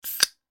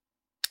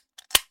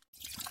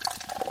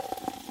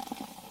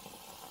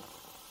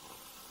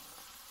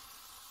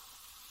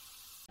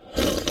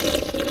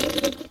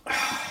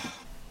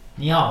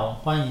你好，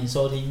欢迎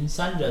收听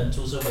三人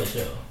株式会社，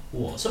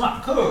我是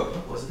马克，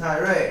我是泰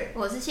瑞，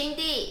我是青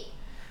弟。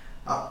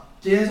好，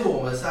今天是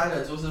我们三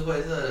人株式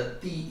会社的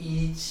第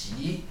一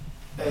集。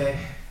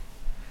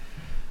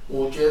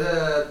我觉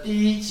得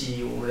第一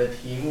集我们的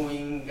题目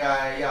应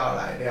该要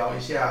来聊一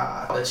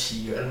下的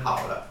起源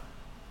好了。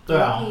对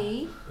啊，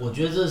我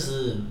觉得这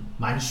是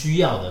蛮需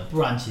要的，不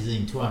然其实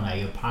你突然来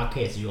一个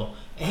podcast 就，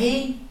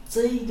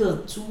这一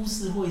个株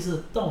式会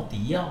社到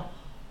底要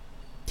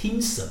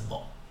听什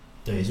么？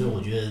对，所以我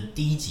觉得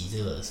第一集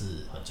这个是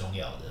很重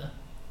要的。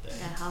对，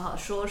来好好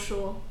说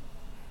说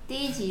第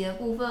一集的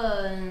部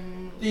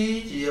分。第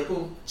一集的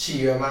起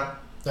源吗？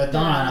对，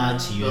当然啦，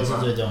起源是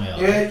最重要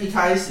的。因为一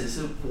开始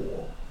是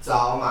我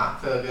找马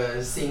克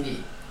跟 Cindy，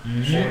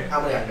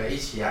他们两个一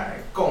起来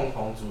共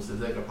同主持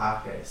这个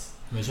podcast。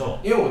没错。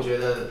因为我觉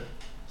得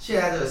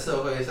现在这个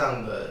社会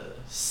上的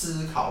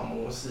思考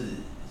模式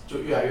就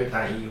越来越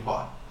单一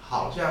化，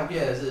好像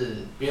变成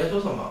是别人说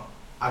什么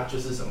啊就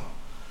是什么，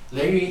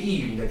人云亦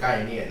云的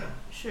概念啊。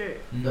是。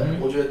对，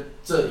我觉得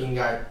这应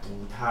该不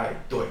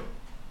太对，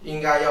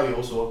应该要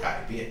有所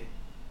改变。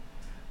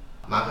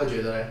马克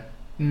觉得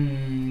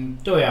呢？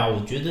对啊，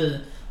我觉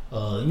得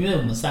因为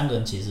我们三个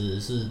人其实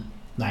是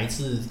来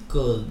自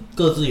各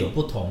自有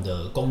不同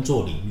的工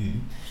作领域，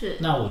是。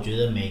那我觉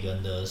得每个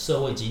人的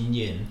社会经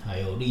验还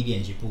有历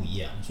练其实不一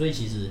样，所以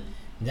其实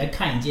你在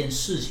看一件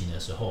事情的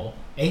时候，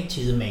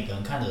其实每个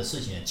人看的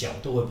事情的角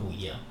度会不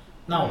一样。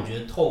那我觉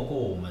得透过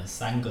我们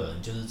三个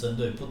人，就是针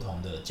对不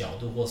同的角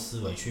度或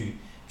思维去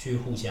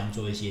互相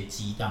做一些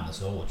激荡的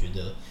时候，我觉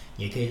得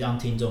也可以让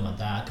听众们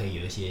大家可以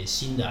有一些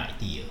新的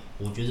idea。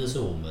我觉得这是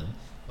我们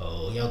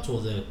要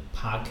做这个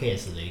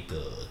podcast 的一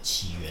个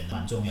起源，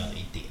蛮重要的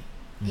一点。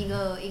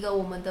一个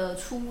我们的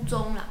初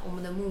衷啦，我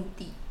们的目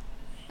的。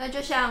那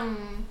就像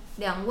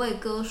两位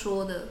哥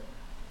说的，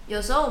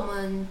有时候我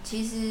们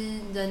其实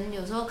人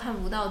有时候看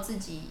不到自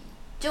己，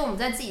就我们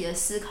在自己的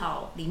思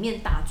考里面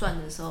打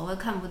转的时候，会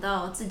看不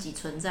到自己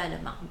存在的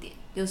盲点。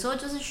有时候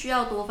就是需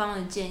要多方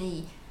的建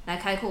议来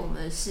开阔我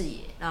们的视野，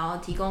然后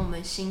提供我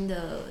们新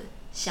的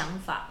想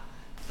法。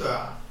对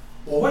啊，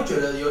我会觉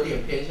得有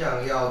点偏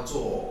向要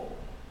做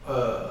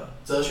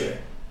哲学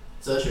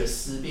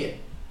思辨。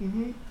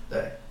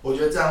对，我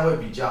觉得这样会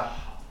比较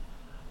好，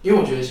因为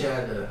我觉得现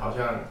在的人好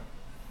像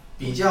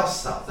比较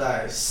少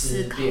在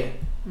思辨。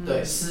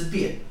对，思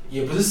辨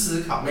也不是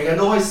思考，每个人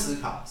都会思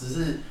考，只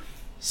是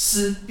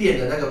思辨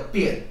的那个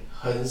辨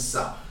很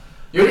少，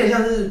有点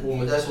像是我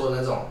们在说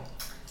的那种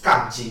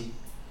杠精，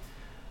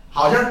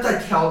好像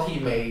在挑剔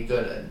每一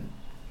个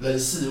人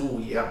事物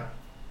一样。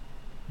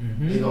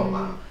你懂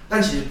吗？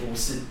但其实不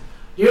是，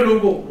因为如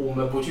果我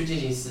们不去进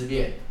行思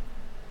辨，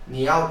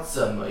你要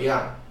怎么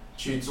样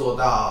去做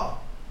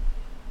到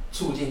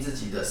促进自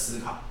己的思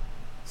考？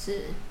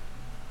是。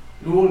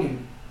如果你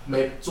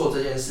没做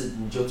这件事，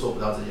你就做不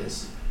到这件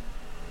事。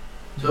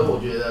所以我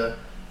觉得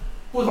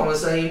不同的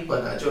声音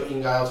本来就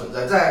应该要存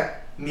在，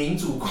在民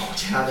主国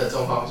家的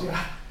状况下，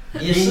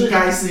应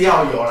该是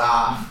要有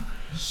啦。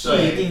是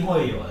一定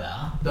会有的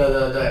啊。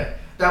对，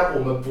但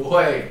我们不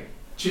会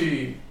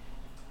去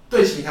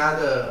对其他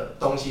的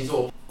东西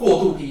做过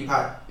度批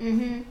判。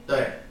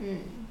对。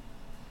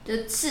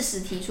就适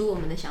时提出我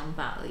们的想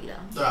法而已啦。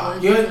对啊，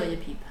因为做一些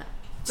批判，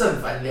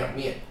正反两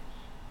面，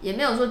也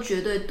没有说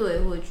绝对对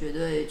或绝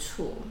对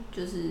错，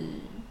就是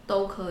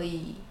都可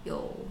以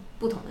有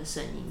不同的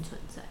声音存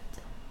在，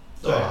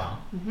这对样。啊。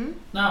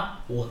那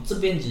我这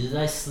边其实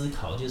在思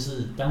考，就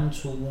是当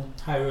初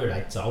泰瑞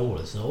来找我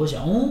的时候，我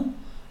想，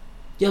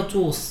要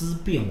做思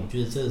辨，我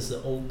觉得这个是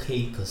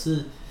OK， 可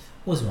是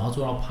为什么要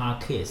做到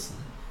podcast？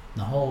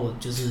 然后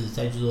就是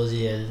再去做这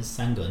些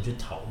三个人去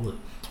讨论。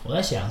我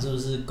在想，是不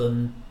是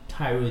跟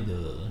泰瑞的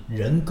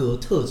人格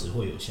特质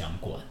会有相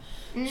关？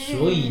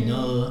所以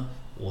呢，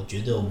我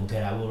觉得我们可以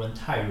来问问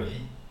泰瑞。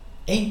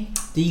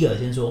第一个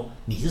先说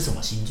你是什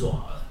么星座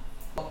好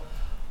了。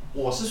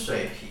我是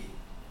水瓶。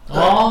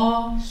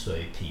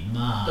水瓶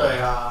嘛。对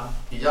啊，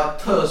比较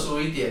特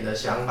殊一点的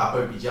想法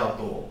会比较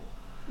多。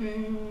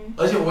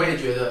而且我也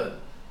觉得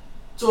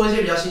做一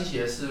些比较新奇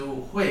的事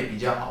物会比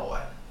较好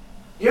玩，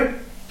因为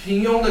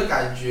平庸的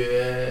感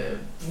觉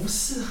不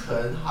是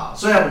很好，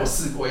虽然我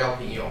试过要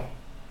平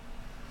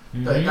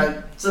庸，对，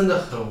但真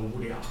的很无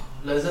聊，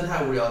人生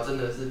太无聊，真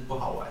的是不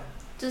好玩。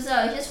就是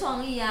要有一些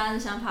创意啊，就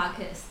像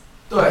podcast，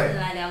 对，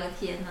来聊个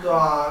天啊。对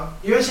啊，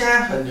因为现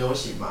在很流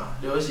行嘛，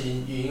流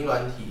行语音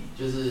软体，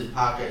就是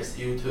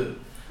podcast、YouTube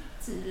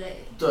之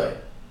类。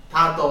对，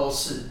它都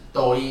是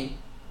抖音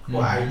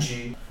或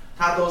IG，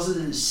它都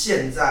是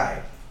现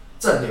在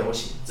正流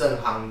行、正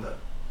夯的。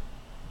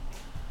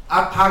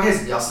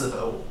podcast 比较适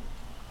合我，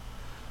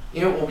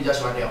因为我比较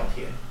喜欢聊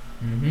天。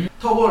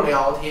透过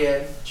聊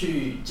天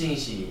去进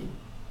行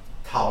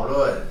讨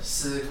论、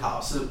思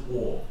考，是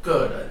我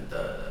个人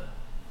的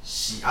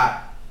喜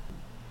爱。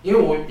因为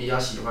我比较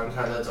喜欢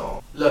看那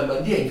种冷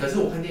门电影，可是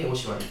我看电影我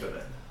喜欢一个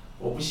人，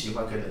我不喜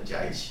欢跟人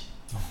家一起。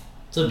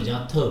这比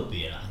较特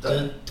别啦，就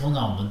是通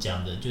常我们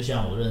讲的，就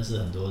像我认识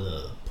很多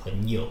的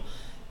朋友，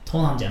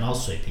通常讲到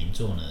水瓶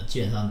座呢，基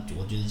本上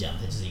我就是讲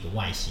他就是一个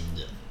外星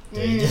人。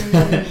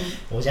对，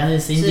我相信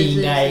Cindy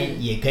应该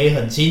也可以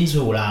很清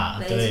楚啦。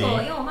没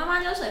错，因为我妈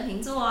妈就水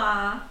瓶座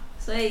啊，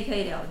所以可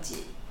以了解，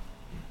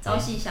朝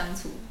夕相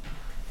处。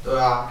对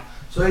啊，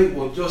所以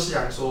我就是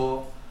想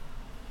说，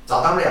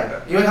找他们两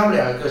个，因为他们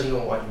两个个性跟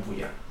我完全不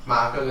一样。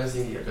马克跟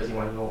Cindy 的个性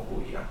完全跟我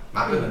不一样，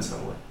马克很沉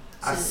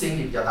稳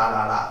，Cindy 比较大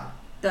啦啦。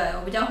对，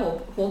我比较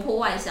活泼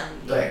外向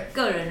一点。对，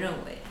个人认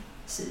为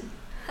是。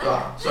对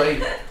吧？所以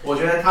我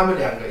觉得他们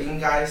两个应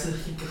该是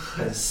一个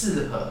很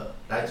适合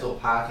来做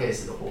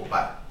podcast 的伙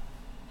伴，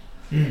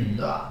对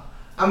吧？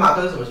马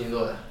克是什么星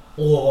座的？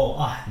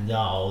你知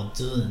道，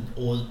就是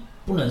我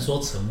不能说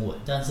沉稳，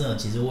但是呢，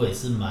其实我也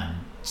是蛮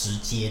直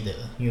接的，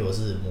因为我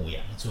是牡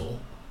羊座。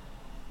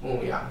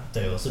牡羊。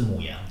对，我是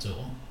牡羊座。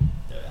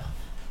对啊，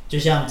就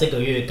像这个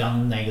月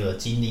刚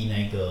经历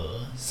那个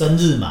生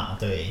日嘛，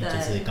对，就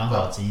是刚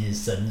好今日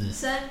生日。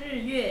生日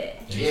月。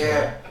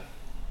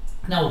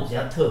那我比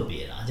较特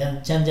别啦，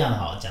像这样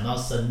好，讲到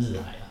生日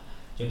还好，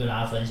就跟大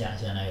家分享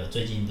一下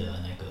最近的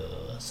那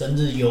个生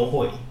日优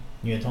惠，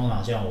因为通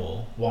常像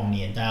我往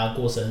年大家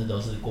过生日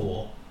都是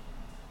过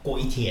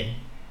一天，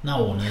那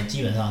我呢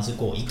基本上是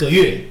过1个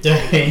月，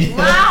对。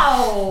哇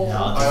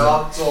哦！还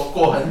要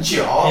过很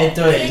久。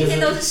对，天天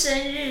都是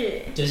生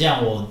日。就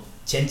像我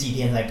前几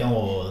天才跟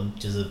我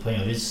就是朋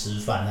友去吃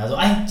饭，他说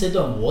这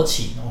顿我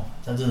请哦，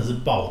他真的是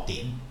爆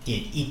点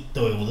一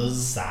堆，我都是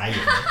傻眼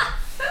的。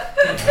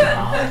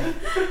好，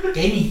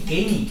给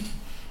你。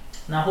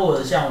那或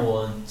者像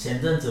我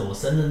前阵子我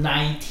生日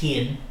那一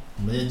天，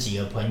我们就几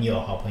个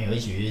好朋友一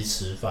起去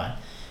吃饭，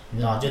你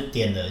知道就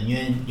点了，因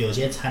为有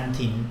些餐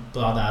厅不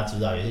知道大家知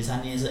道，有些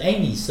餐厅是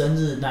你生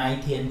日那一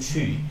天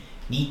去，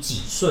你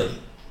几岁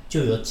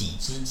就有几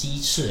只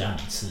鸡翅让你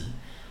吃。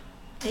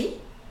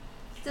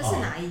这是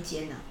哪一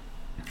间啊？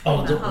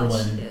这我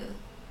们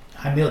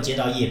还没有接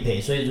到业配，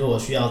所以如果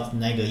需要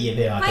那个业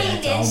配的话，可以来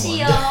找我们。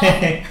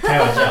对，开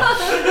玩笑。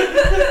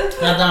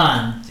那当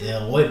然，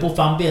我也不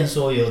方便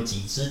说有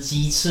几只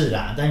鸡翅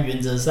啦，但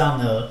原则上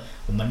呢，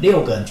我们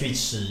6个人去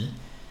吃，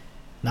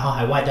然后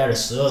还外带了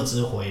12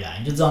只回来，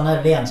你就知道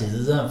那量其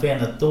实真的非常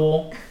的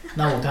多。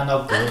那我看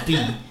到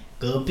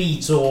隔壁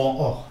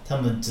桌他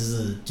们就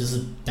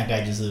是大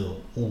概就是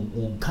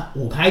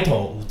五开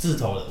头5字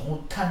头的，我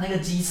看那个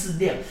鸡翅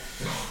量，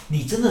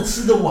你真的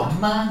吃得完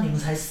吗？你们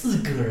才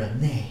4个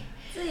人呢。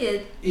这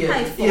也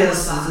太佛了吧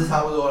！10只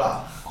差不多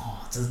啦。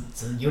这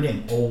有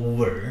点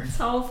over。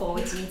超佛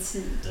鸡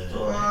翅。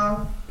对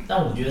啊。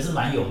但我觉得是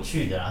蛮有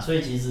趣的啦，所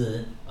以其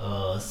实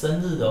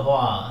生日的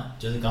话，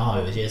就是刚好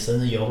有一些生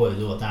日优惠，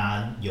如果大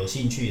家有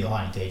兴趣的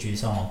话，你可以去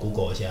上网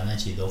Google 一下，那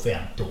其实都非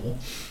常多。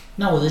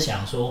那我是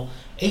想说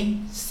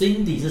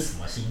，Cindy 是什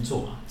么星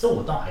座啊？这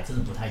我倒还真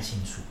的不太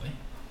清楚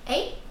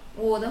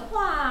我的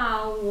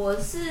话，我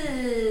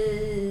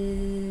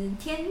是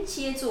天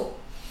蝎座。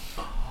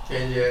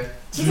天蝎。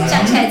其实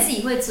讲起来自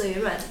己会嘴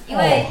软，因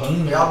为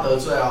不要得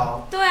罪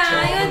哦。对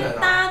啊，因为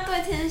大家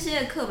对天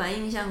蝎的刻板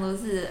印象都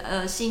是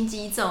心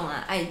机重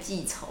啊、爱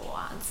记仇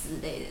啊之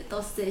类的，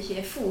都是这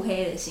些腹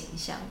黑的形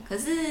象。可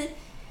是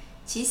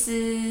其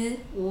实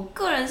我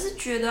个人是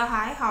觉得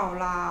还好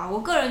啦。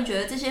我个人觉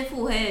得这些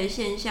腹黑的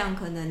现象，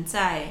可能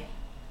在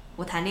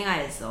我谈恋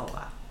爱的时候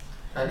吧。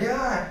谈恋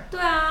爱？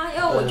对啊，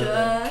因为我觉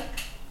得，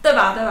对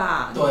吧？对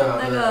啊，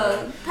那个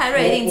泰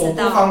瑞一定知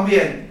道。我不方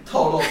便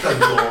透露更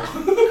多。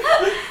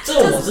这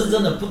我是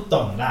真的不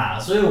懂啦，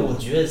所以我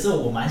觉得是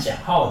我蛮想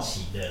好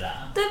奇的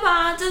啦。对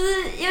吧？就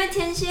是因为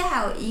天蝎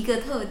还有一个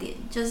特点，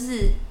就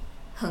是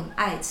很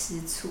爱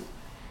吃醋。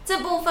这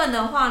部分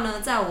的话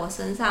呢，在我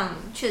身上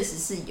确实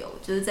是有，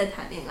就是在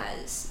谈恋爱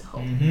的时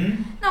候。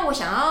那我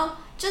想要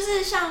就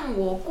是像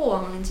我过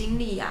往的经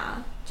历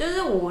啊，就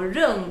是我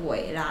认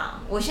为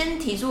啦，我先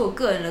提出我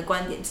个人的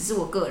观点，只是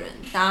我个人，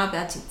大家不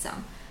要紧张。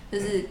就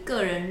是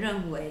个人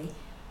认为，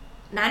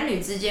男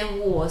女之间，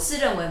我是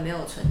认为没有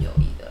纯友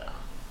谊的啦。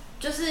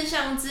就是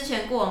像之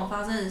前过往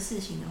发生的事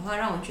情的话，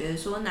让我觉得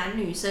说男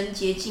女生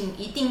接近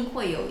一定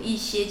会有一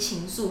些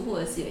情愫，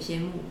或者是有一些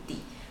目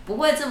的，不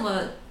会这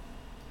么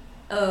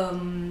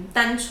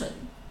单纯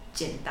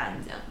简单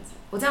这样子。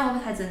我这样会不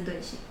会太针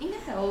对性？应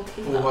该还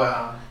OK 吧？不会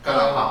啊，刚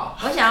刚好。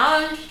我想要，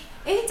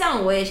这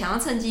样我也想要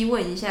趁机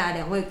问一下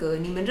两位哥，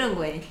你们认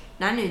为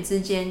男女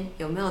之间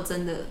有没有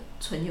真的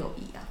纯友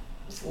谊啊？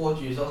我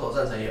举双手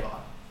赞成有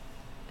啊。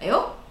哎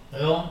呦，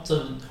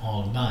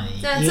那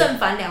你这样正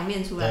反两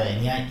面出来。对，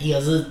你看，一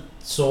个是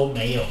说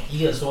没有，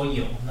一个说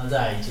有，那再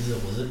来就是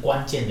我是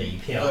关键的一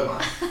票。对嘛？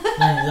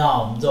那你知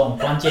道我们这种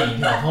关键一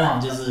票，通常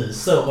就是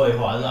社会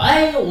化，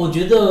说我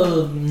觉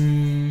得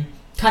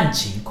看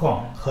情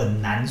况，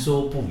很难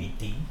说不一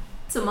定。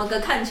怎么个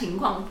看情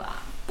况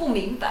法？不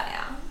明白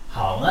啊。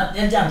好，那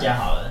这样讲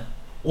好了，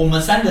我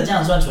们3个这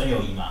样算纯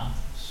友谊吗？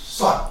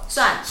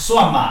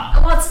算嘛。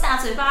我吃大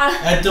嘴巴了。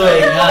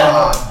对，你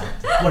看，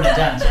不能这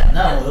样讲。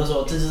那我就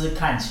说，这就是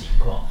看情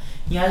况。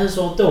应该是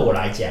说，对我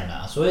来讲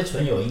啦，所谓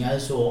纯友，应该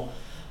是说，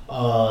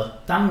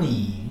当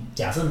你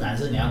假设男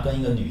生你要跟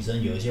一个女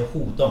生有一些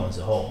互动的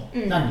时候，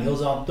那你又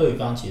知道对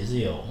方其实是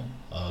有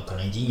可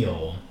能已经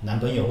有男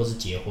朋友或是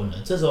结婚了，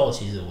这时候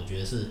其实我觉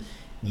得是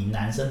你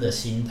男生的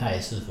心态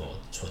是否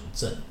纯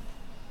正。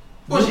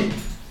不行，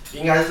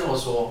应该是这么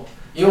说，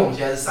因为我们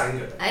现在是3个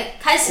人。来，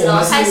开始喽，我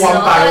们是开始喽， one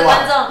各 by 位 one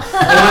观众，我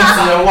们只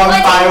能 one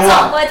by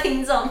one， 各位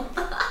听众，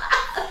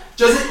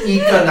就是一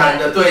个男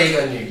的对一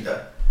个女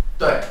的，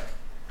对，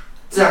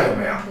这样有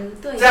没有？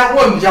对，这样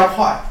问比较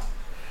快。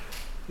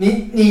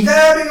你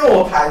在那边跟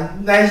我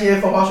谈那一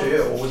些风花雪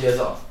月，我不接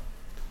受。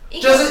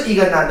就是一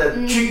个男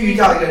的去遇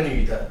到一个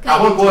女的，他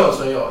会不会有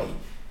纯友谊？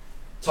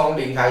从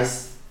0开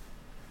始。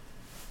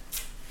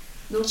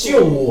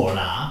就我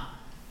啦，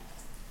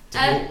我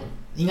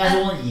应该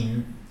说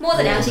以摸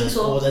着良心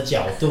说，我的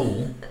角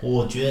度，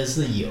我觉得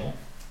是有，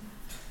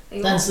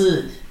但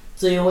是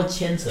这又会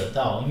牵扯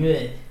到，因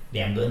为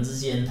2个人之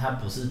间它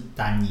不是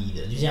单一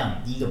的，就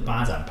像一个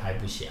巴掌拍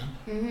不响。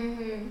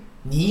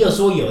你一个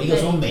说有，一个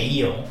说没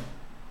有，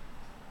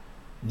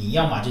你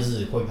要么就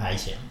是会拍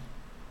响，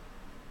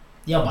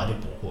要么就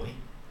不会。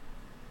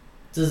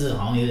这是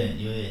好像有点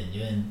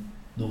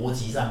逻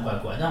辑上怪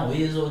怪。但我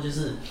意思说就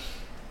是。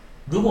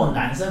如果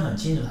男生很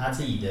清楚他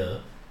自己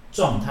的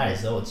状态的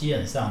时候，基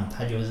本上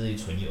他就是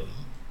纯友谊。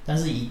但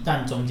是，一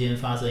旦中间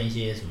发生一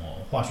些什么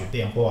化学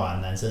变化，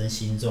男生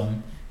心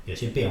中有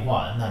些变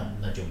化，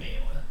那就没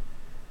有了。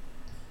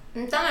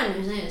当然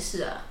女生也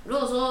是啊。如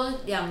果说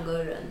2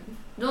个人，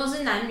如果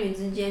是男女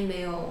之间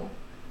没有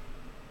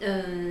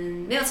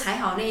踩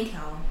好那一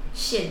条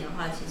线的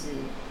话，其实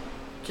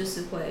就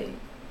是会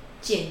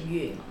僭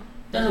越嘛。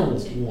但是我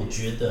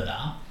觉得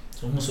啦。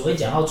我们所谓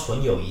讲到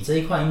纯友谊这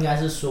一块，应该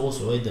是说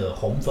所谓的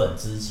红粉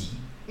知己，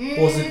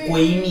或是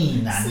闺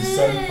蜜、男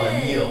生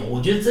朋友。我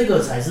觉得这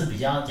个才是比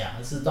较讲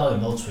的是到底有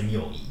没有纯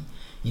友谊。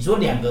你说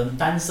2个人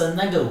单身，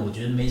那个我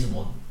觉得没什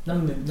么，那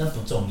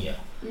不重要。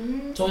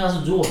重要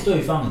是如果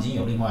对方已经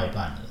有另外一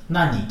半了，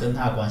那你跟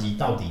他的关系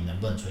到底能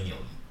不能纯友谊？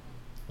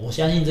我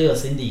相信这个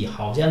Cindy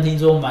好像听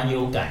说蛮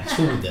有感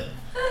触的。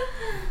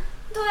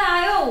对啊，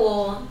因为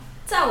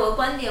在我的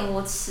观点，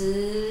我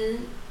持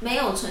没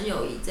有纯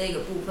友谊这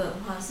个部分的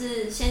话，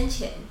是先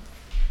前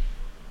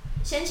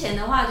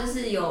的话就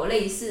是有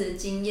类似的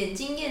经验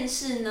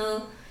是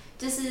呢，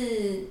就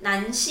是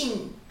男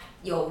性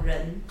友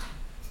人，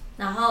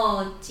然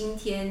后今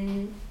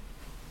天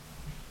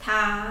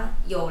他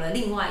有了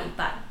另外一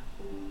半，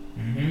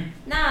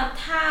那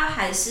他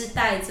还是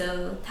带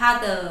着他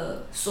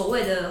的所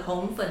谓的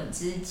红粉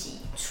知己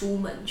出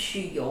门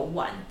去游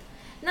玩，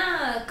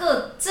那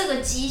这个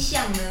迹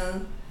象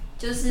呢？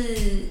就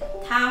是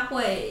他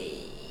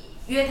会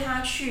约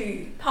他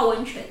去泡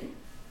温泉。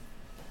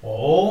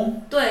哦。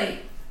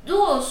对，如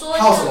果说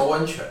泡什么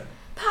温泉？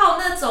泡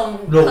那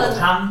种裸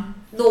汤。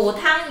裸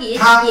汤也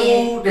汤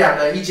屋2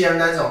人1间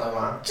那种的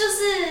吗？就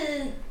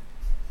是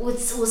我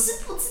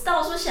是不知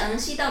道说详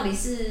细到底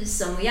是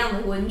什么样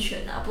的温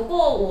泉啊。不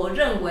过我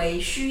认为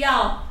需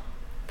要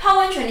泡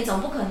温泉，你总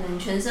不可能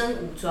全身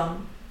武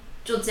装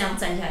就这样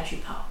站下去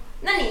泡，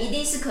那你一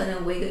定是可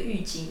能围个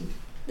浴巾，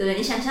对不对？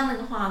你想象那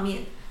个画面。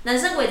男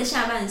生围着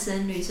下半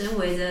身，女生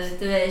围着对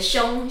不对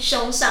胸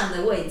上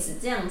的位置，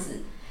这样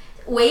子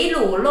微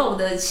裸露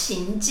的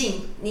情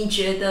境，你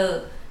觉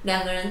得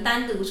2个人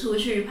单独出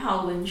去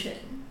泡温泉，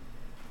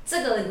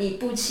这个你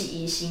不起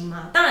疑心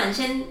吗？当然，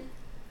先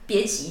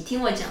别急，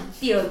听我讲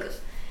第二个。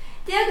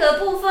第2个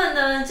部分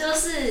呢，就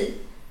是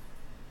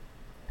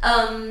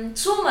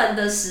出门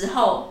的时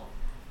候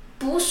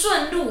不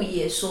顺路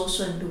也说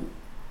顺路，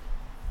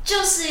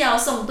就是要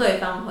送对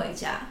方回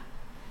家。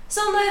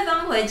送对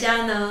方回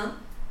家呢？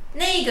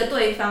那个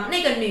对方，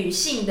那个女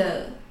性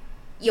的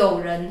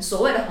友人，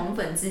所谓的红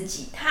粉知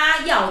己，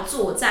她要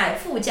坐在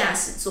副驾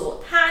驶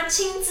座，她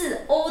亲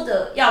自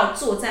order 要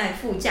坐在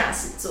副驾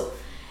驶座。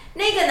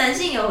那个男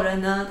性友人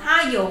呢，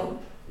他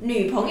有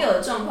女朋友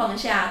的状况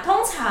下，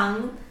通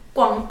常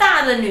广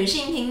大的女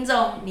性听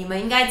众，你们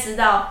应该知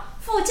道，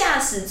副驾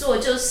驶座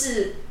就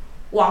是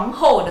王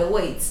后的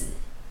位置，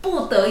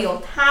不得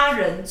有他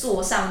人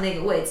坐上那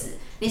个位置。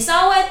你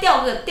稍微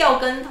掉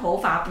根头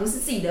发，不是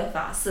自己的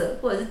发色，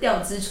或者是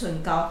掉支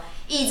唇膏，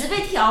椅子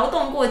被调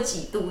动过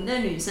几度，那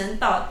女生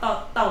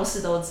倒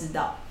是都知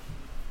道。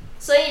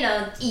所以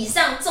呢，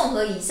综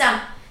合以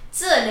上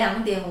这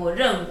2点，我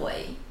认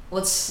为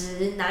我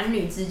持男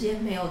女之间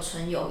没有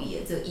纯友谊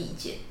的这个意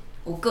见，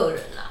我个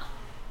人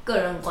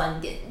观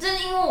点，这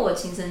是因为我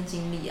亲身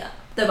经历啊，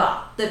对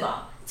吧？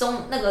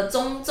中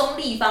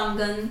立方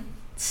跟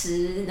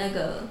持那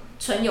个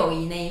纯友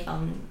谊那一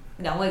方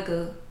，2位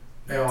哥。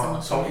没有啊，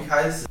从一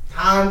开始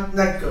他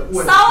那个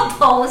问题，烧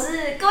头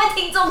是各位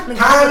听众可能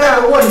他那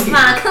个问题，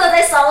马克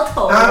在烧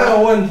头。他那个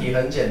问题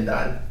很简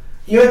单，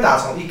因为打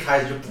从一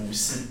开始就不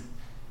是，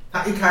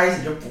他一开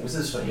始就不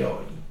是纯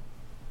友谊，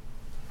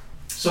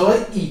所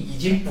以已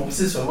经不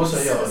是纯不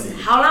纯友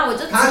谊。好啦，我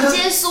就直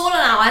接说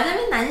了啦，我还在那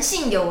边男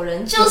性友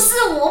人，就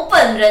是我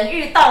本人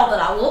遇到的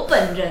啦，我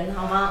本人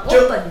好吗？我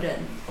本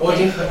人。我已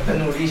经很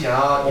努力想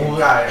要掩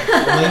盖了。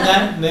我们应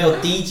该没有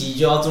第1集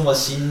就要这么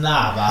辛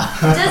辣吧？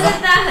就是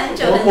在很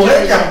久我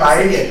跟你讲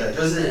白一点的，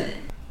就是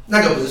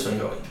那个不是纯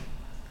友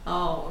谊。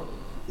哦。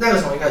那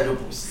个从一开始就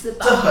不是，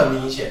这很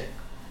明显，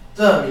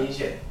这很明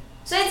显。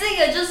所以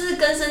这个就是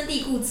根深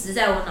蒂固植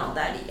在我脑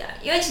袋里啊，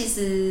因为其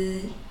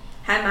实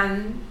还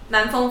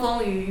蛮风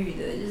风雨雨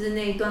的，就是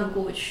那一段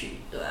过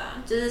去，对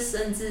啊，就是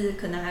甚至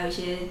可能还有一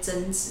些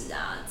争执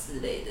啊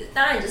之类的。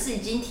当然，就是已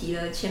经提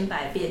了千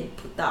百遍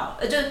不到，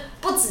就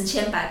不止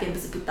千百遍，不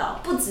是不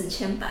到，不止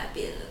千百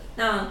遍了。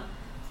那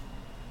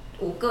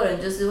我个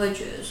人就是会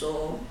觉得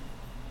说，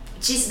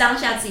其实当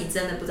下自己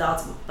真的不知道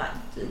怎么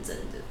办，这是真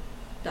的，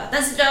对啊。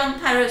但是就像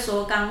泰瑞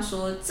刚刚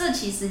说，这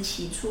其实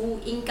起初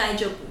应该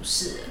就不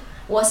是了。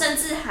我甚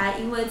至还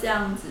因为这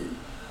样子。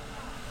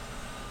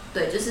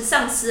对，就是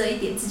丧失了一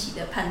点自己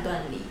的判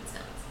断力，这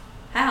样子。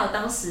还好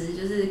当时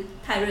就是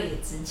泰瑞也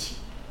知情，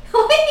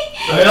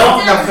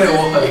浪费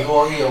我很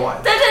多夜晚。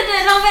对对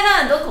对，浪费他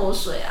很多口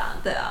水啊，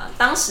对啊。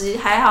当时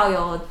还好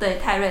有对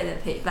泰瑞的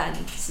陪伴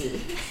是。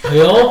哎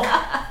呦，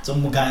怎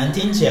么感觉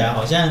听起来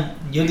好像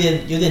有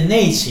点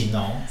内情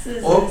哦？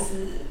是。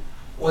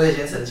我得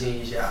先澄清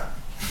一下。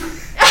不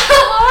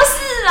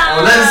是啦。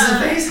我认识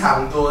非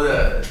常多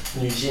的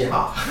女性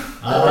哈，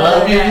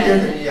我必须先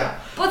澄清一下。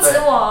不止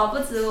我，不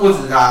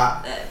止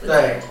他，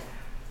对，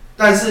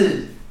但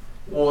是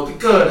我的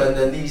个人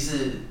能力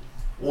是，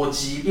我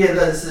即便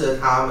认识了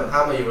他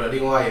们有了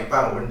另外一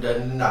半，我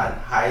仍然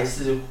还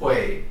是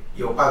会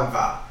有办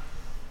法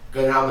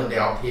跟他们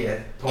聊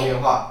天，通电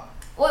话。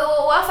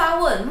我要发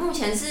问，目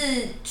前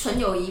是纯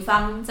友谊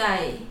方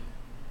在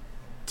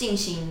进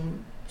行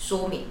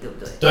说明，对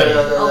不对？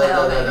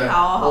对，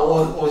好。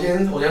我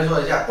先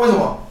说一下，为什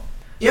么？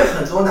因为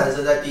很多男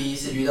生在第一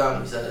次遇到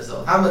女生的时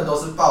候，他们都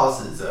是抱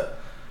持着。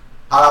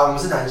好了，我们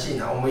是男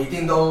性啊，我们一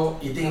定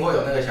会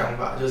有那个想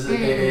法，就是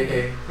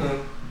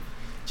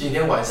今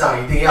天晚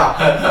上一定要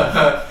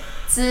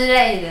之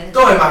类的。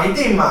对嘛，一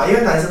定嘛，因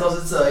为男生都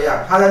是这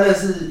样。他在认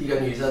识一个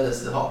女生的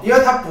时候，因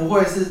为他不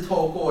会是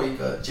透过一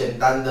个简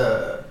单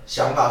的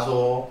想法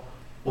说，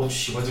我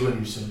喜欢这个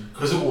女生，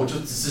可是我就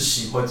只是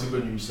喜欢这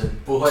个女生，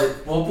我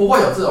不会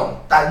有这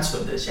种单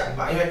纯的想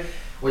法，因为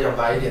我讲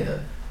白一点的，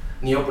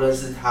你又不认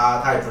识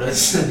他，他也不认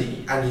识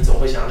你，你总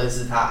会想认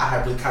识他，还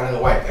不是看那个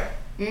外表。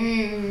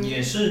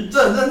也是，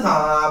这很正常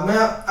啊，没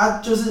有啊，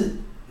就是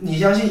你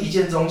相信一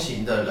见钟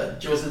情的人，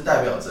就是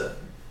代表着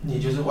你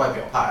就是外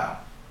表派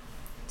啊。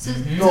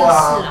对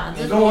啊，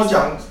你跟我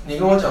讲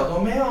说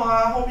没有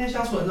啊，后面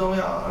相处很重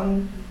要啊。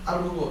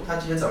如果他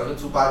今天长得跟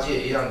猪八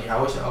戒一样，你还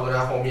会想要跟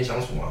他后面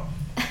相处吗？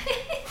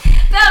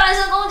不要人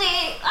身攻击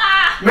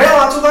啊！没有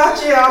啊，猪八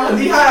戒啊，很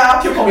厉害啊，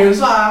天蓬元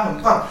帅啊，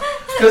很棒。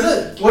可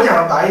是我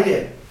讲的白一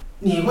点。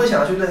你会想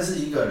要去认识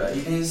一个人，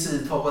一定是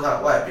透过他的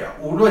外表。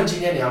无论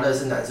今天你要认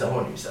识男生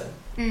或女生，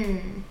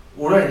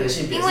无论你的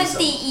性别是什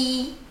么，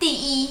因为第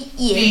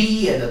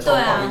一眼的状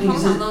况，一定是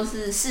通常都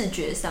是视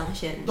觉上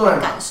先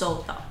感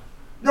受到。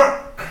那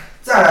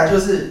再来就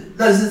是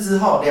认识之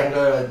后，两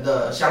个人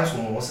的相处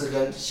模式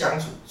跟相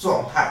处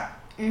状态，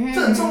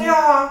这很重要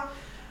啊。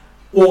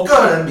我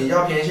个人比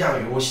较偏向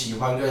于我喜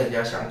欢跟人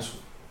家相处，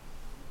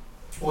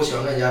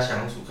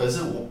可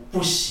是我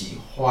不喜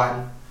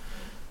欢。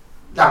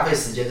浪费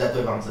时间在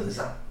对方身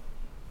上，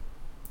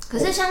可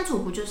是相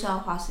处不就是要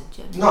花时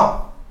间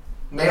 ？No，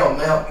 没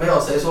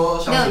有谁说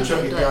相处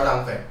就一定要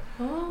浪费。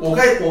我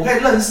可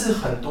以认识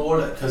很多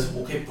人，可是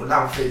我可以不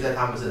浪费在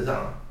他们身上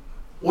啊。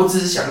我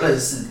只是想认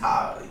识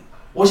他而已，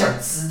我想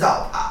知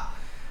道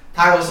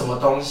他有什么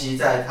东西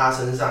在他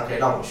身上可以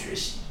让我学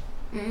习。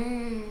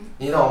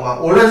你懂吗？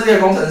我认识一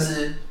个工程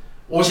师，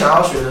我想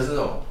要学的是这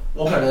种，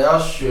我可能要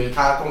学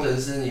他工程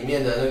师里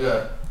面的那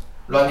个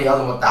软体要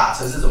怎么打，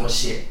程式怎么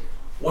写。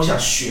我想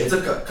学这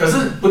个，可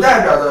是不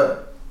代表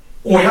着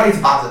我要一直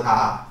扒着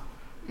他，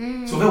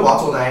除非我要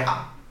做那一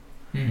行。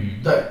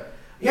对，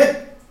因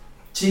为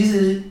其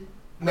实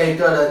每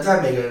个人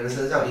在每个人的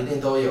身上一定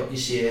都有一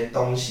些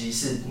东西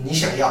是你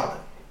想要的。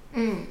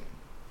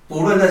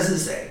不论认识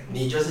谁，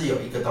你就是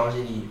有一个东西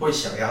你会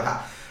想要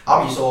他。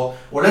好比说，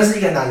我认识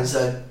一个男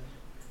生，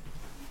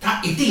他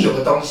一定有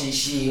个东西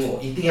吸引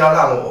我，一定要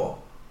让我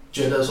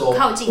觉得说，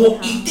我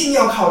一定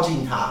要靠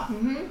近他。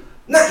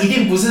那一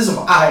定不是什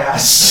么爱啊、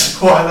喜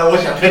欢啊，我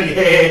想跟你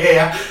嘿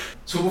啊，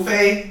除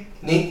非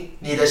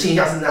你的性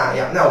向是那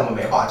样，那我们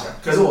没话讲。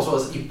可是我说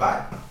的是一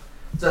般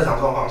正常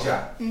状况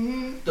下，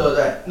对不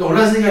对？我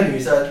认识一个女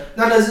生，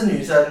那认识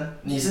女生，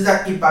你是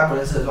在一般不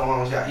认识的状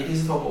况下，一定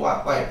是透过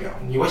外表，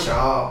你会想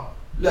要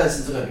认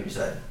识这个女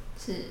生，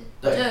是，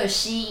对，就有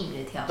吸引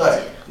的条件。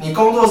对，你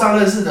工作上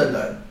认识的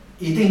人，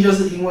一定就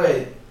是因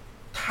为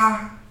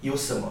他有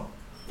什么，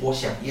我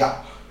想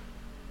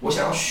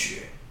要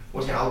学，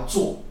我想要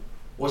做。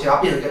我想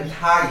要变得跟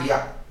他一样，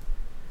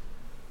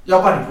要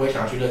不然你不会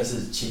想要去认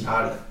识其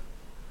他人，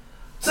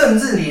甚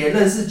至你连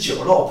认识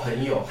酒肉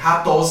朋友，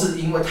他都是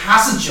因为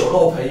他是酒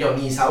肉朋友，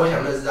你才会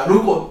想认识他。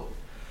如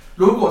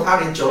果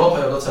他连酒肉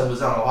朋友都称不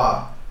上的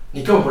话，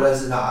你根本不认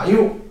识他，因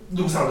为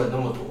路上人那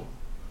么多，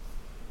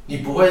你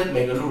不会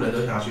每个路人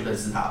都想要去认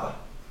识他吧？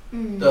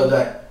对不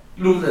对？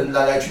路人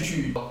来来去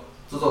去，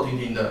走走停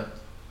停的，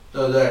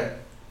对不对？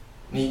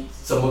你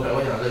怎么可能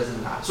会想认识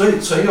他？所以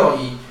纯友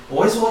谊，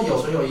我会说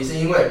有纯友谊，是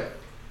因为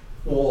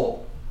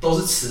我都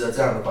是持着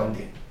这样的观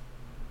点。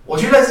我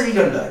去认识一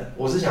个人，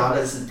我是想要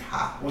认识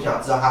他，我想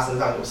要知道他身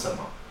上有什么。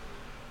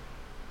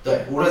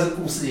对，无论是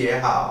故事也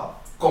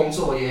好，工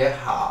作也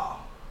好，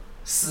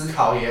思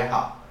考也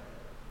好，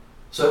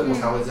所以我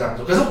才会这样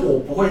做。可是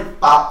我不会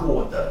把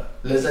我的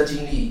人生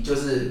经历，就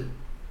是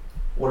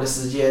我的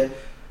时间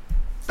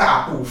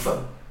大部分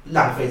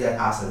浪费在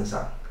他身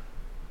上，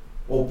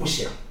我不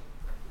想。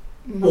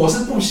我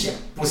是不想，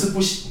不是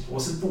不行，我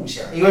是不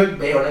想，因为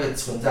没有那个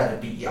存在的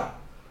必要，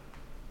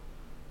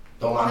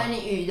懂吗？所以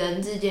你与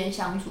人之间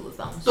相处的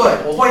方式，对，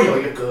我会有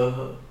一个隔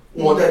阂，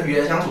我的与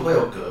人相处会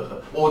有隔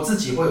阂，我自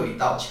己会有一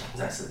道墙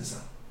在身上，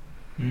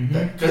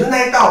对，可是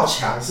那一道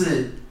墙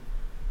是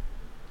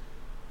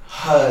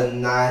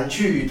很难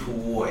去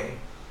突围，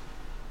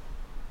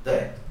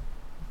对，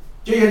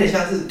就有点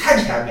像是看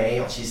起来没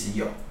有，其实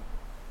有，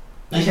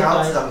你想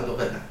要知道更多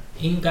更难。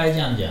应该这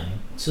样讲，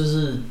就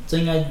是这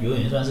应该有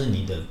点算是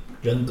你的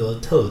人格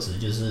特质，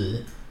就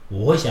是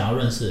我会想要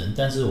认识人，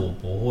但是我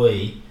不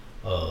会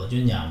就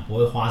是讲不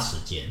会花时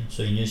间，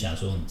所以你就想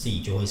说你自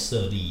己就会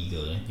设立一个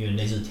有点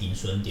类似停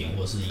损点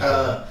或是一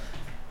个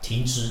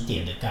停止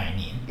点的概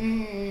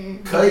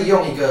念。可以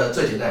用一个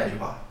最简单的一句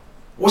话：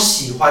我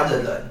喜欢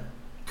的人，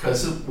可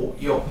是我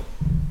又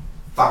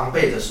防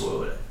备着所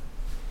有人。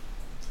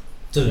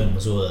这个我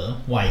们说的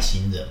外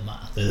星人嘛，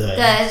对不对？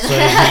对，所以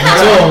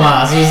星座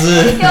嘛，是不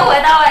是？又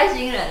回到外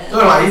星人了。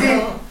对嘛，一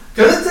定。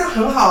可是这样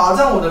很好啊，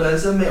这样我的人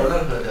生没有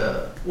任何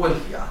的问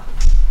题啊。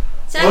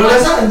我的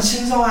人生很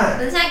轻松哎。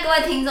现在各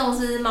位听众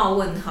是冒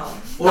问号，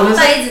我脑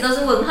袋一直都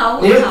是问号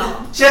问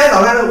号。现在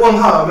脑袋的问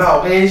号有没有？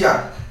我跟你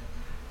讲，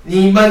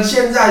你们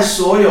现在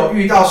所有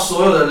遇到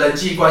所有的人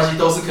际关系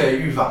都是可以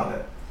预防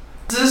的。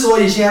之所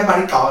以现在把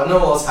你搞得那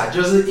么惨，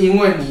就是因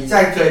为你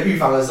在可以预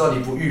防的时候，你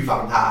不预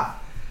防它。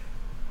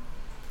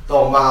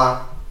懂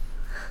吗？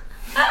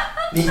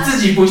你自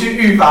己不去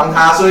预防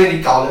它，所以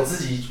你搞得自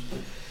己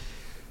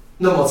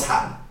那么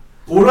惨。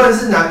无论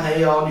是男朋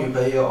友、女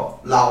朋友、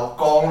老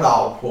公、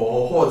老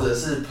婆，或者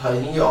是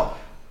朋友，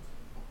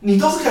你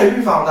都是可以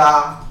预防的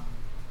啊。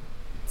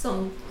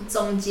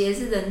总结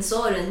是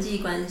所有人际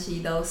关系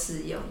都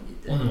适用。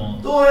为什么？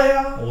对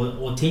啊。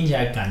我听起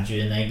来感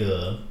觉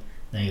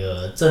那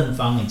个正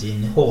方已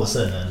经获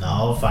胜了，然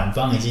后反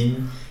方已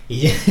经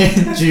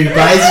举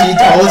白旗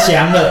投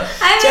降了，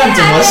这样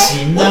怎么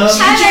行呢？我几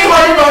句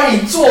话就把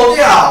你做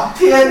掉，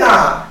天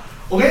哪！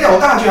我跟你讲，我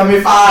大学还没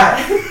发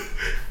哎。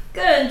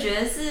个人觉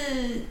得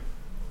是，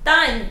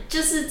当然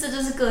这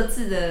就是各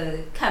自的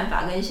看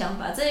法跟想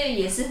法，这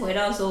也是回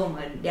到说我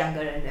们两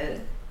个人的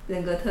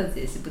人格特质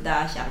也是不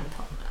大相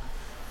同啦，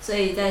所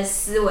以在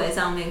思维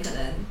上面可能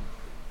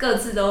各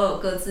自都有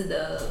各自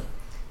的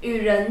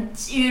与人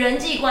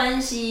际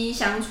关系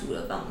相处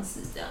的方式，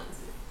这样子。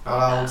好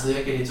啦，我直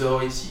接给你最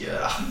后一集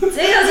了啦。直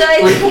接就最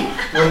后一集。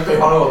不用废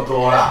话那么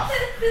多啦。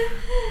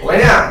我跟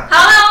你讲。好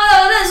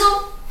啦，我认输。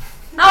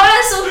好，我认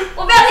输，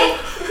我不要停。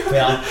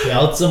不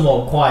要这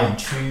么快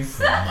屈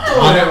服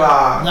嘛。对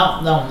吧？让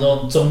我们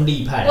用中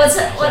立派来讲一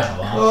下好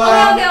不好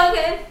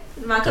 ？OK，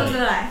 马克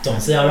哥来。总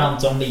是要让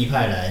中立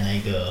派来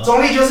那个。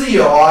中立就是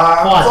有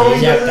啊，化解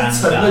一下尴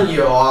尬。承认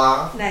有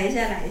啊。来一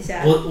下。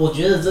我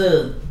觉得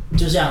这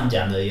就像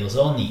讲的，有时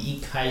候你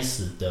一开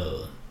始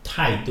的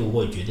态度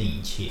会决定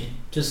一切。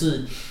就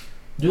是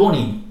如果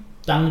你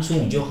当初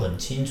你就很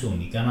清楚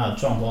你跟他的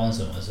状况是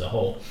什么时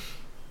候，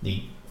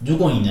如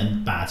果你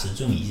能把持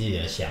住你自己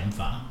的想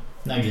法，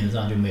那原则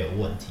上就没有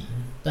问题。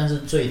但是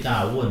最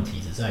大的问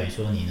题只在于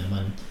说你能不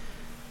能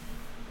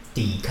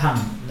抵抗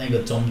那个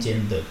中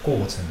间的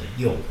过程的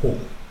诱惑。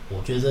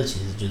我觉得这其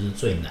实就是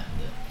最难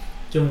的。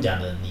就我们讲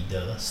的，你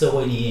的社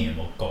会历练有没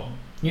有够？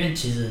因为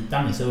其实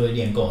当你社会历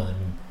练够了，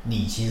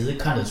你其实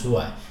看得出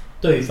来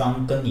对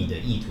方跟你的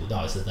意图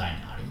到底是在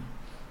哪里。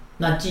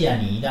那既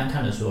然你一旦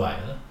看得出来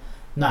了，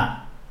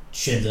那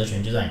选择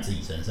权就在你自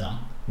己身上。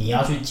你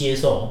要去接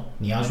受，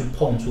你要去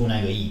碰触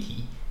那个议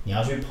题，你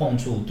要去碰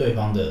触对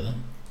方的，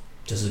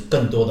就是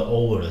更多的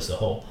over 的时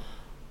候，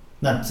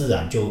那自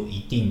然就一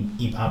定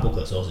一发不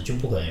可收拾，就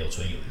不可能有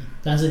纯友谊。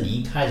但是你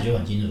一开始就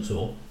很清楚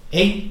说，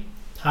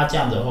他这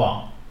样的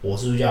话，我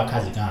是不是就要开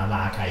始跟他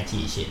拉开界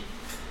限？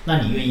那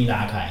你愿意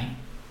拉开，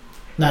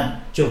那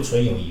就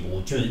纯友谊，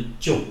我就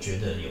觉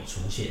得有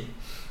出现。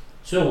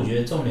所以我觉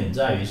得重点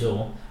在于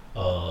说，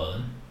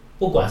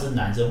不管是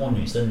男生或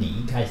女生，你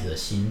一开始的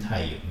心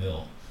态有没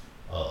有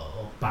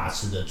把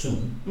持得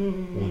住？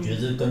我觉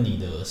得这跟你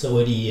的社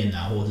会历练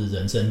啊，或者是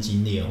人生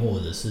经验，或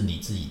者是你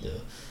自己的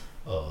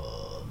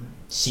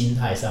心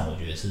态上，我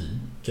觉得是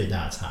最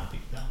大的差别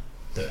啦。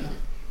对啊。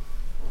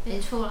没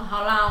错，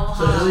好啦，我好。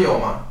所以就是有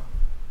吗？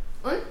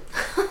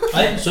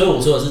所以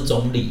我说的是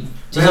中立，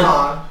没有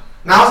啊。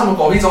哪有什么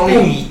狗屁中立？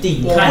不一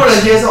定，我不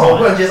能接受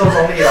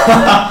中立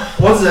啊！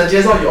我只能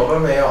接受有跟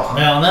没有啊。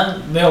没有，那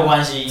没有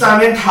关系。在那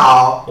边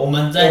逃，我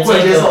们在这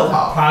个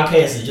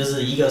podcast 就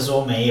是一个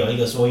说没有，一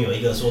个说有，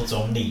一个说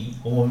中立。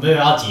我们没有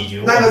要解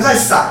决问题。那个在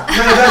闪，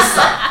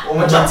我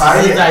们讲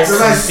白一点，这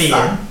在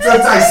闪，这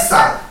在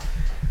闪。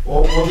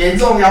我严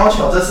重要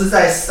求，这是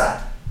在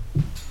闪。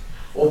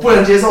我不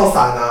能接受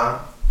闪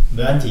啊。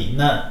没问题，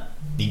那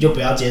你就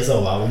不要接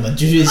受吧。我们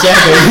继续下一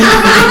个议题。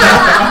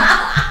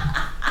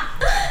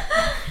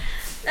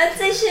那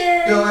这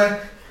些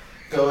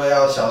各位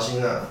要小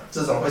心啊！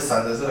这种会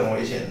闪的是很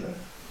危险的。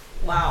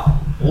哇哦！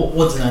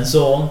我只能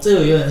说，这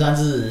个有点像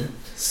是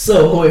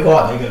社会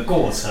化的一个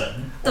过程。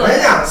我跟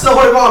你讲，社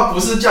会化不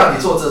是叫你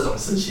做这种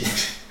事情，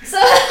社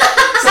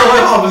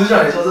会化不是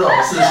叫你做这种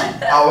事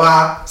情，好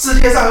吗？世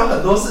界上有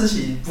很多事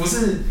情不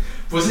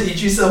是一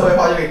句社会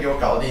化就可以给我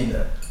搞定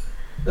的，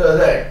对不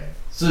对？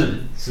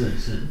是。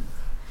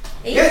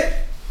因为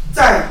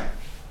在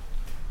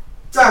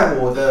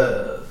我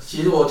的，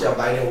其实我讲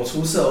白一点，我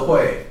出社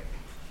会，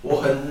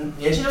我很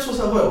年轻就出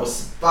社会，我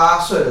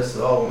18岁的时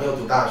候，我没有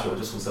读大学我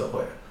就出社会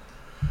了。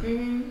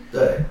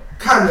对，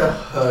看了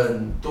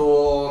很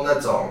多那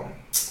种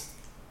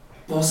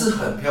不是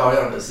很漂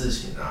亮的事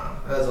情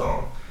啊，那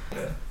种，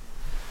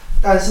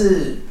但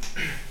是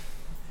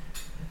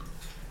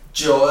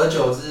久而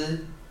久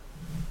之，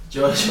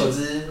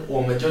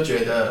我们就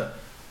觉得，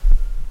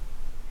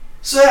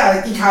虽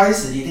然一开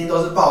始一定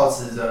都是抱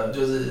持着，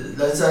就是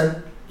人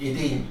生一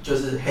定就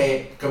是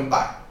黑跟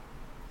白，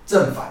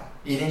正反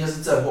一定就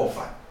是正或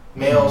反，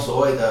没有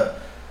所谓的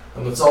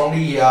什么中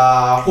立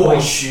啊、或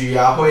许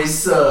啊、灰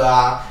色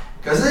啊。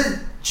可是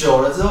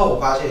久了之后，我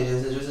发现一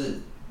件事，就是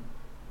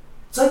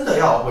真的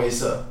要有灰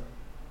色，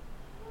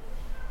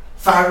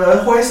反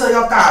而灰色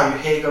要大于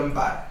黑跟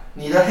白。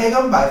你的黑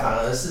跟白反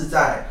而是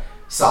在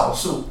少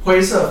数，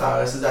灰色反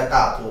而是在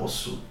大多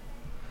数。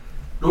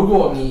如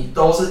果你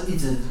都是一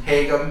直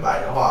黑跟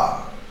白的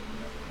话，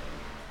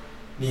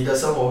你的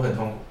生活很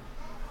痛苦。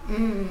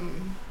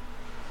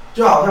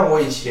就好像我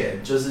以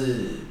前就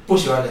是不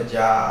喜欢人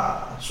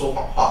家说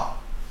谎话。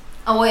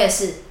我也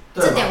是，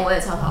这点我也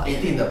超讨厌。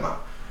一定的嘛。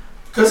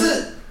可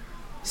是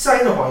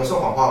善意的谎言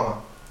算谎话吗？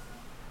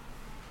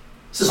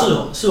是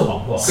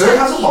谎话。可是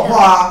它是谎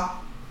话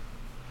啊。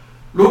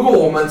如果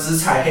我们只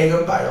踩黑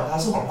跟白的话，它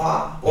是谎话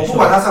啊。我不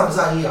管它善不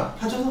善意啊，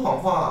它就是谎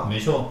话啊。没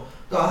错。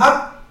对吧？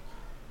它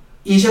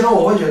以前呢，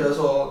我会觉得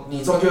说，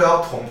你终究要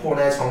捅破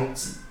那一窗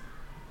纸。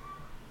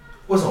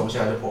为什么我们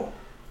现在就破？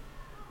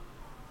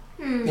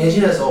年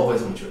轻的时候我会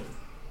这么觉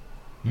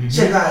得。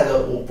现在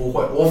的我不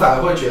会，我反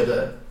而会觉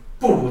得，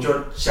不如就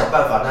想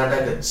办法让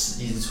那个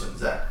纸一直存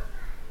在。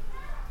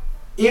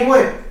因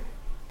为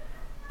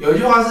有一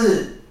句话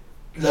是，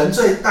人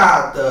最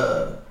大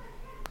的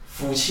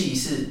福气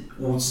是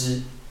无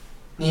知。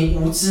你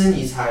无知，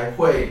你才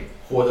会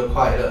活得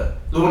快乐。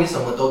如果你什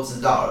么都知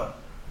道了，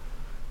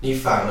你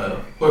反而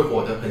会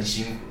活得很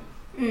辛苦。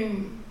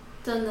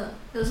真的，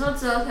有时候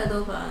知道太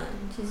多，反而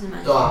其实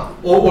蛮辛苦。对啊，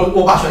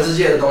我把全世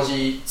界的东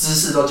西、知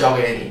识都交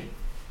给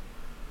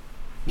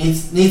你，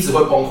你只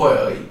会崩溃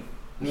而已。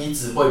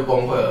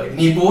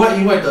你不会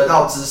因为得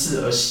到知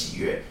识而喜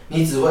悦，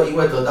你只会因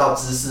为得到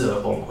知识而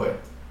崩溃。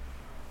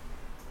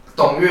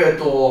懂越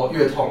多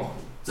越痛苦，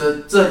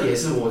这也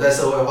是我在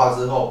社会化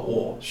之后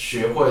我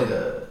学会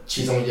的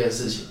其中一件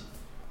事情。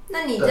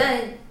那你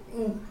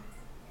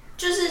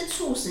就是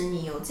促使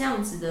你有这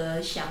样子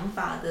的想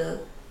法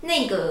的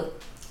那个，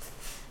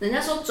人家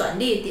说转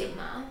捩点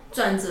嘛，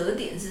转折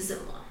点是什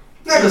么？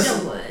那个你认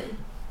为？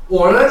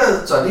我那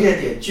个转捩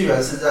点居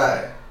然是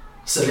在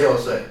16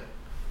岁。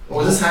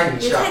我是餐饮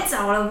校，也太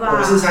早了吧！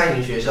我是餐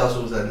饮学校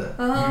出身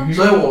的，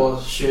所以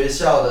我学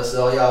校的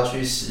时候要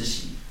去实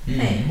习，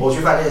我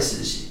去饭店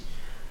实习。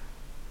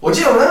我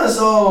记得我那个时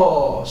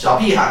候小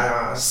屁孩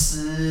啊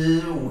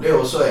，15、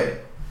16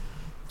岁，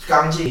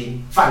刚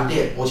进饭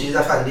店，我其实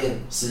在饭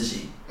店实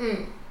习，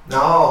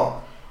然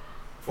后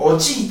我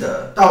记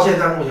得到现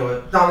在目前为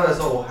止，到那个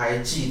时候我还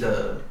记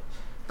得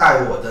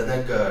带我的那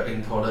个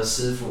领头的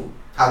师傅，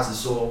他只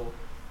说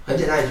很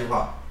简单一句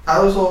话，他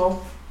就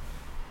说，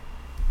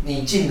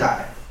你进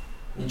来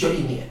你就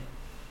1年，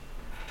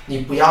你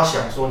不要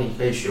想说你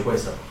可以学会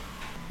什么，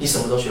你什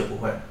么都学不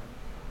会，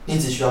你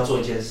只需要做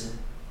一件事，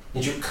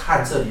你去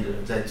看这里的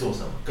人在做什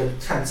么，跟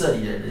看这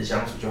里的人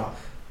相处就好，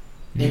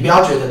你不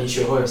要觉得你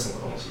学会了什么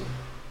东西。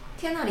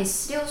天哪，你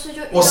16岁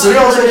就我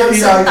16岁就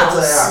遇到一个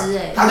这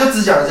样，他就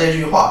只讲了这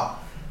句话。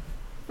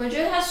我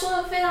觉得他说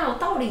的非常有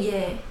道理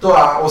耶。对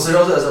啊，我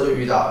16岁的时候就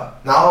遇到了，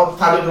然后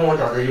他就跟我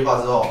讲这句话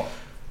之后，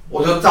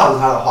我就照着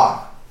他的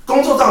话，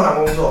工作照常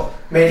工作，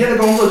每天的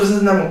工作就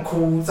是那么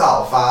枯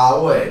燥乏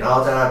味，然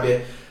后在那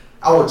边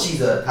啊，我记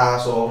得他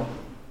说，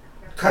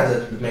看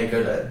着每个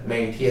人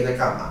每天在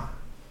干嘛，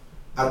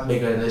啊，每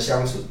个人的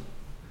相处，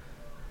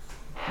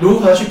如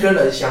何去跟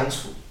人相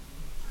处，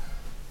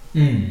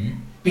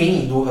比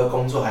你如何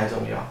工作还重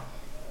要，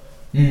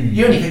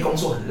因为你可以工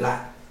作很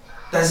烂，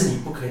但是你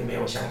不可以没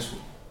有相处。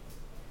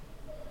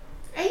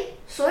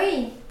所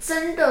以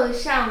真的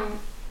像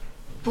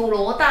普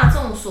罗大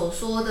众所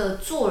说的，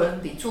做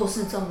人比做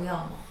事重要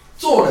吗？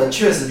做人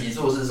确实比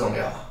做事重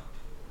要。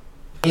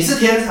你是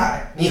天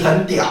才，你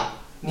很屌，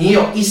你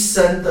有一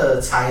身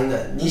的才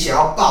能，你想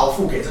要抱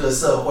负给这个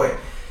社会，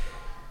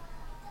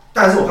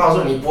但是我告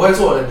诉你，你不会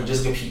做人，你就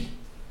是个屁，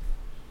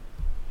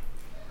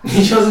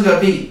你就是个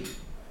屁，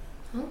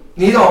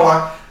你懂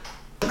吗？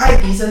爱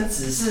迪生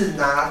只是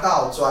拿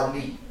到专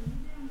利，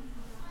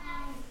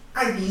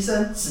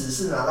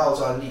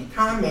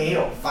他没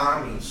有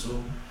发明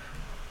出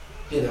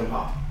电灯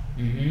泡。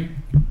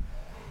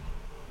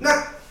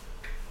那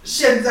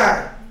现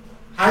在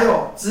还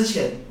有之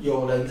前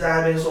有人在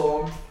那边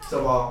说什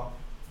么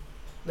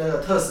那个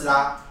特斯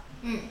拉，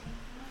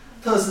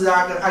特斯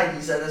拉跟爱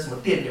迪生的什么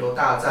电流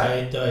大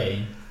战，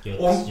对，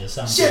有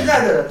上。现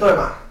在的人对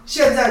嘛？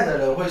现在的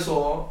人会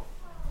说，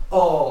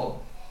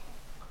哦，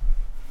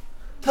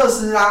特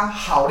斯拉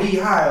好厉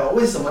害哦，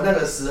为什么那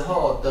个时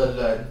候的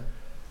人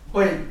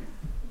会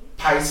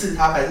排斥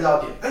它，排斥到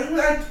点？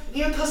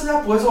因为特斯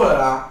拉不会做人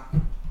啊，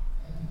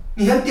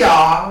你很屌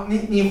啊，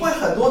你会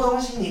很多东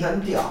西，你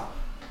很屌，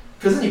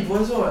可是你不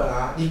会做人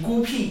啊，你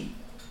孤僻，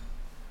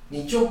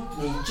你就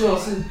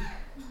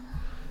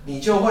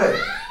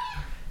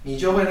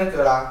会那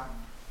个啦，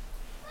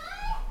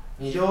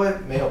你就会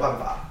没有办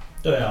法。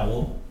对啊，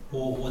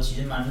我其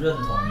实蛮认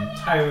同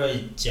泰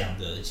瑞讲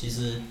的，其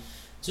实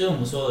就是我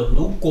们说的，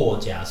如果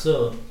假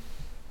设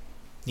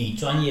你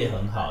专业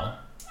很好，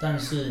但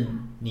是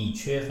你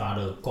缺乏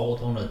了沟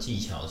通的技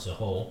巧的时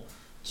候，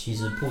其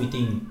实不一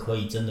定可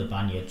以真的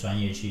把你的专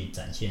业去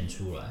展现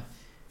出来。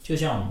就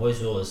像我们会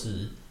说的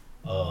是，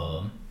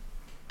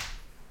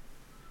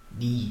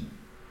你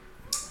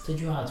这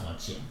句话怎么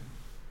讲？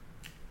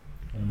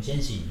我们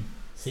先请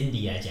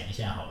Cindy 来讲一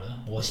下好了，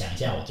我想一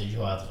下我这句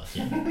话要怎么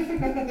讲。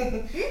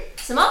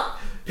什么？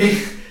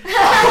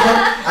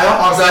还有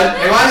晃神，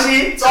没关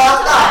系，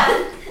抓到，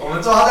我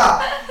们抓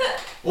到。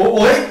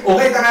我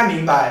可以大概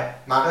明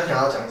白马哥想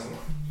要讲什么，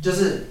就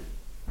是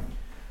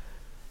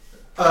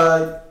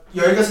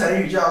有一个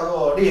成语叫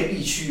做劣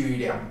币驱于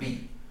良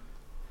币，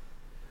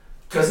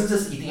可是这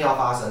是一定要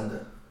发生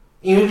的，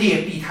因为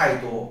劣币太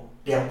多，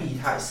良币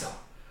太少。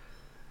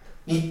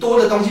你多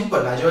的东西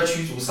本来就会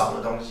驱逐少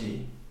的东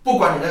西，不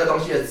管你那个东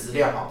西的质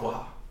量好不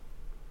好，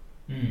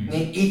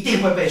你一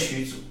定会被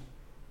驱逐，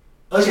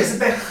而且是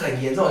被很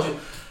严重的驱。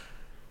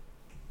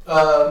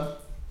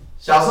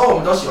小时候我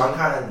们都喜欢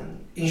看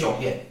英雄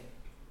片，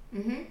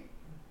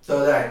对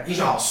不对？英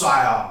雄好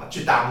帅哦，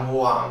去打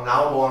魔王，然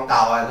后魔王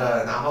打完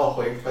了，然后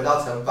回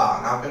到城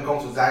堡，然后跟公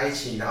主在一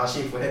起，然后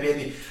幸福 happy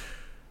ending。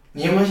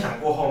你有没有想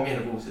过后面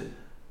的故事？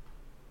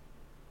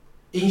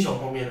英雄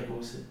后面的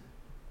故事，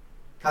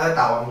他在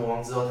打完魔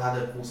王之后，他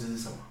的故事是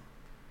什么？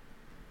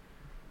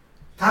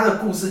他的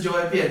故事就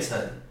会变成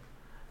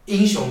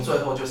英雄最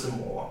后就是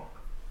魔王，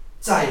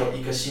再有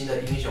一个新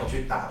的英雄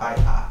去打败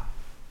他，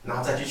然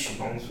后再去娶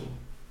公主，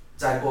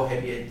再过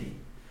happy ending，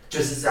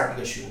 就是这样一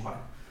个循环。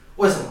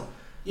为什么？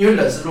因为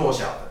人是弱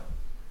小的，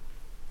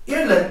因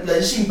为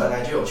人性本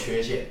来就有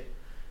缺陷，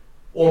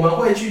我们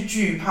会去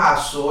惧怕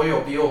所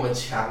有比我们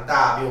强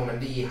大、比我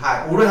们厉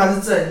害，无论他是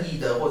正义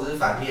的或者是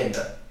反面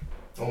的，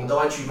我们都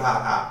会惧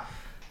怕他。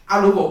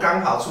如果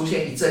刚好出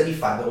现一正一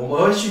反的，我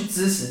们会去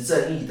支持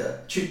正义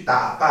的，去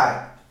打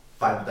败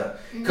反的。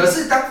可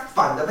是当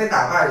反的被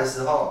打败的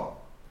时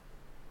候，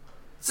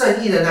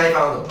正义的那一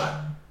方怎么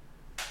办？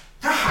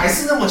他还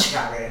是那么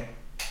强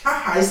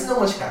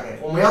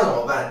我们要怎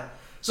么办？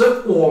所以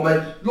我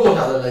们弱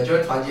小的人就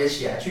会团结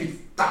起来去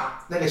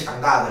打那个强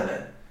大的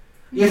人，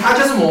因为他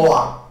就是魔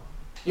王，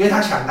因为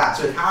他强大，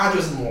所以他就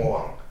是魔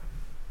王。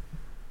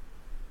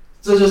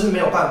这就是没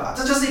有办法，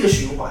这就是一个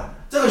循环。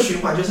这个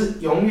循环就是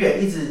永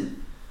远一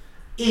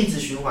直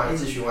循环，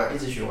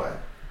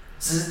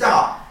直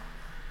到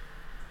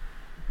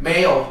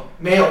没有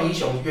英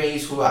雄愿意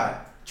出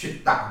来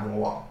去打魔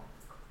王，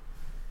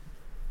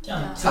这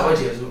样才会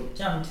结束。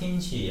这样听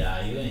起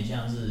来有点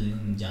像是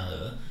你讲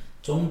的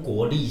中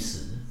国历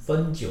史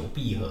分久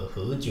必合，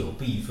合久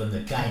必分的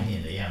概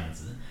念的样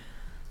子。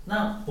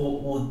那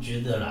我觉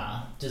得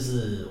啦，就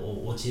是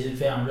我其实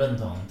非常认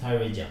同泰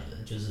瑞讲的，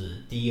就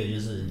是第一个就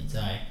是你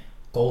在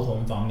沟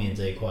通方面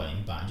这一块，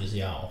你本来就是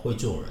要会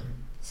做人。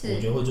我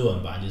觉得会做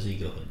人本来就是一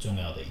个很重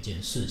要的一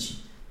件事情。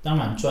当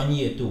然，专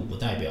业度不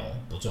代表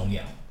不重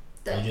要。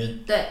我觉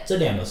得这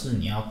两个是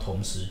你要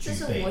同时具备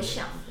的。这是我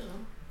想的，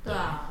对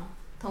啊，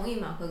同意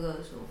马哥哥的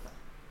说法。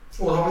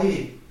我同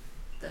意。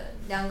对，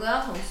两个要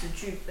同时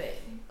具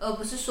备，而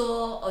不是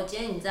说今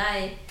天你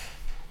在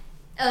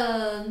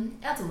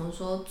要怎么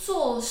说，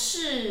做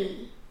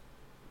事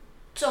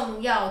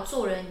重要，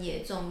做人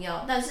也重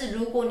要。但是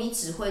如果你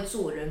只会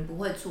做人，不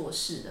会做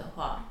事的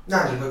话，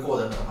那你会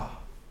过得很好。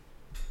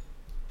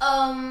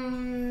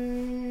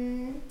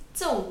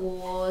这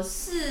我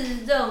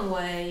是认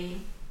为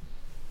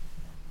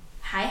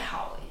还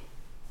好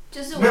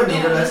就是没有，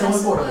你的人生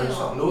会过得很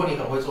爽。如果你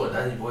很会做人，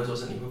但是你不会做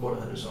事，你会过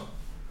得很爽。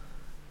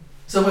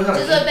社会上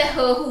就是会被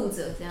呵护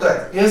着这样。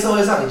对，因为社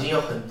会上已经有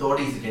很多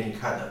例子给你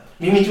看了，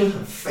明明就是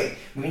很废，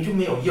明明就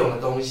没有用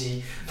的东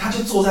西，他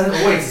就坐在那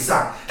个位置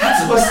上，他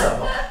只会什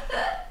么？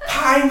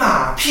拍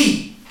马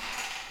屁，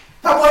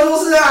他不会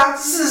做事啊，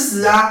事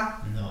实啊。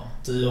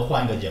这就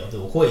换一个角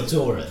度，会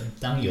做人。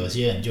当有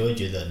些人就会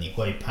觉得你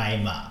会拍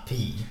马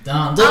屁，当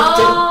然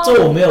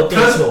这我没有对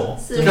错。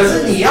可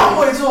是你要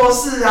会做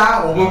事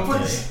啊，我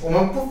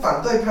们不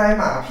反对拍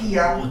马屁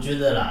啊。我觉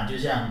得啦，就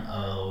像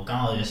我刚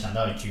好有想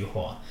到一句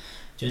话，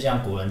就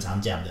像古人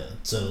常讲的“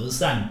择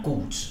善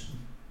固执”。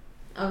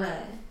OK。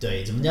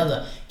对，怎么讲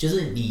呢？就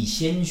是你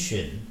先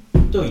选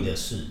对的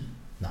事，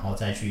然后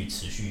再去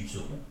持续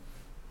做。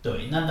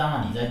对，那当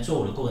然你在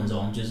做的过程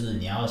中，就是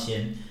你要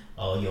先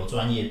有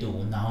专业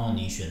度，然后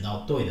你选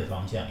到对的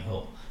方向以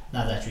后，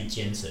那再去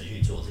坚持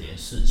去做这件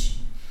事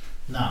情。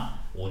那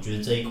我觉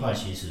得这一块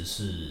其实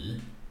是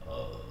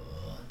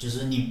就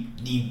是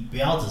你不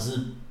要只是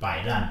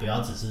摆烂，不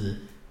要只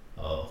是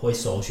会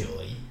social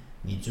而已。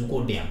你如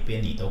果两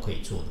边你都可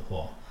以做的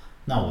话，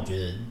那我觉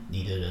得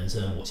你的人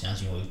生我相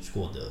信会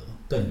过得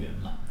更圆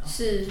满。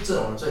是这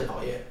种人最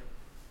讨厌。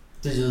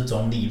这就是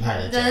中立派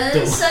的角度。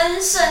人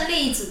生胜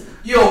利组，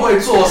又会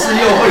做事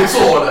又会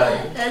做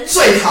人，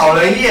最讨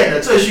人厌的，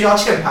最需要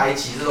欠排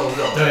挤这种。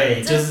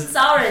对，就是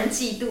招人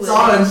嫉妒。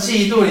招人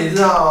嫉妒，你知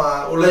道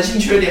吗？我人性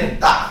缺点很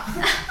大，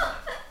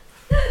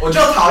我就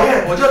讨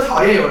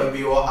厌有人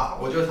比我好，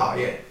我就讨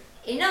厌。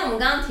那我们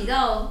刚刚提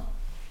到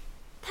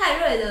泰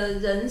瑞的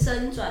人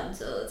生转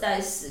折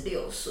在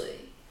16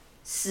岁，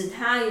使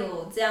他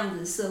有这样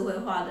子社会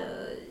化的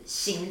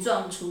形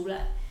状出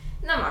来。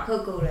那马克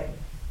哥嘞？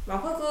马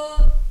克哥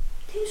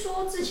听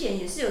说之前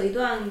也是有一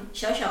段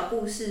小小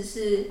故事，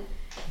是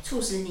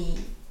促使你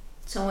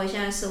成为现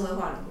在社会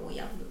化的模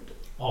样，对不对？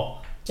哦，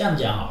这样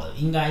讲好了，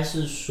应该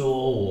是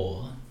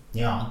说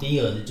你好，第一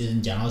个就是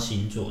你讲到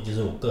星座，就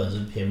是我个人是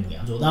偏牡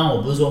羊座，当然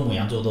我不是说牡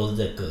羊座都是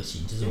这个个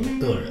性，就是我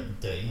个人，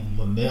对，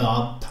我们没有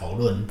要讨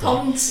论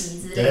抨击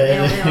之类的，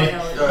对，没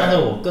有。但是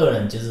我个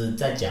人就是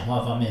在讲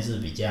话方面是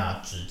比较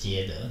直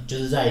接的，就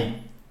是在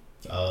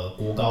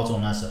国高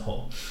中那时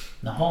候，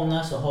然后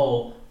那时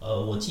候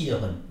我记得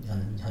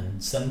很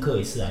深刻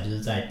一次啊，就是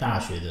在大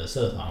学的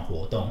社团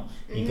活动，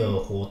一个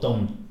活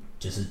动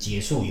就是结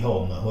束以后，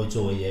我们会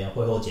做一些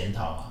会后检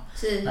讨嘛。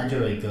是。那就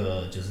有一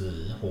个就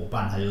是伙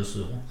伴，他就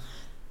说，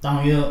当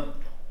然因为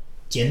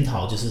检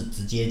讨就是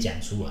直接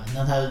讲出来，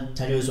那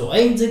他就会说，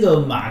这个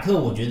马克，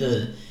我觉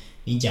得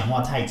你讲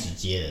话太直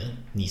接了，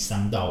你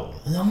伤到我了。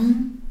他说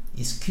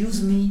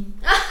，excuse me，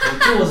 我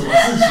做了什么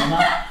事情吗？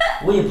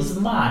我也不是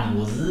骂你，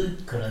我只是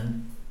可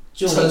能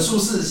就陈述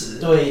事实。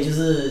对，就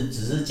是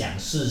只是讲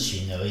事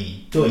情而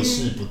已，对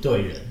事不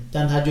对人。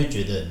但他就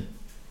觉得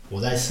我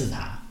在刺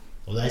他，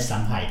我在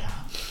伤害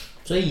他，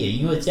所以也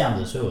因为这样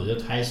子，所以我就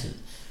开始。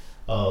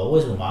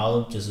为什么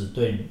要就是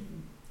对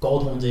沟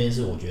通这件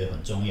事，我觉得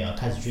很重要，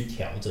开始去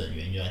调整，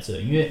原因就在这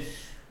里。因为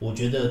我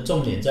觉得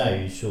重点在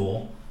于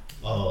说，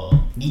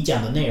你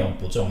讲的内容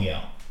不重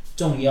要，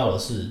重要的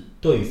是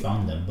对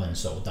方能不能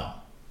收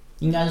到。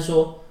应该是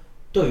说，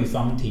对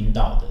方听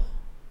到的，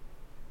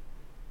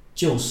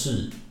就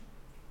是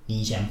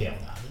你想表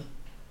达的。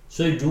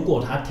所以如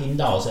果他听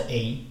到的是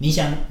A， 你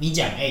讲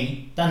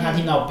A， 但他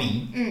听到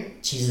B，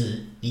 其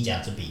实你讲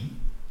的是 B。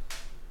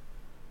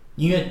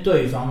因为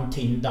对方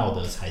听到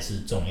的才是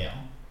重要，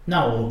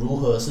那我如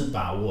何是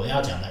把我要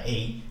讲的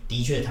A，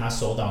 的确他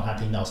收到，他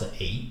听到是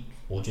A，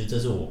 我觉得这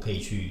是我可以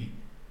去，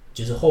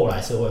就是后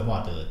来社会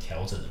化的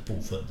调整的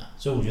部分啊，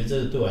所以我觉得这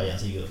个对我来讲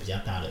是一个比较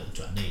大的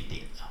转捩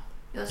点啊。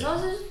有时候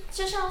是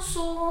就像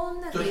说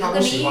那个有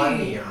个俚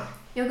语啊，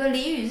有个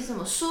俚语是什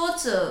么？说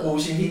者无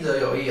心听者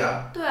有意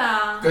啊。对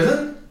啊。可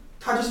是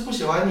他就是不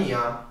喜欢你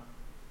啊。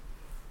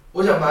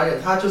我讲白点，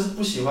他就是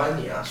不喜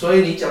欢你啊，所以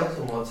你讲什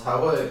么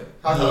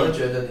他才会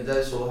觉得你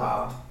在说他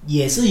啊。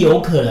也是有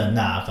可能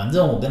啦，反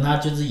正我跟他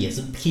就是也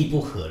是屁不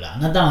合啦。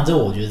那当然，这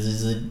我觉得只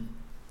是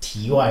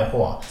题外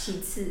话。其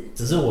次。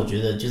只是我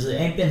觉得就是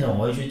变成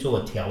我会去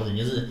做调整，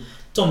就是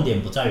重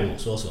点不在于我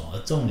说什么，而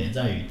重点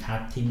在于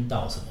他听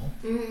到什么。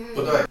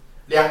不对，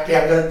两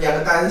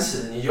个单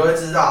词，你就会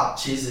知道，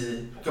其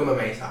实根本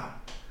没差。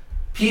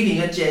批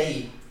评跟建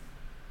议，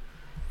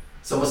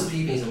什么是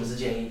批评，什么是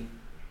建议？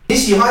你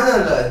喜欢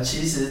的人，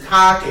其实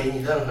他给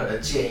你任何的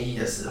建议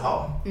的时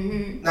候，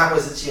那会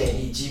是建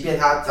议，即便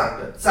他长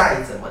得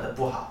再怎么的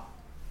不好，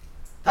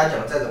他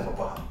讲的再怎么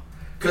不好，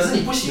可是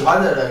你不喜欢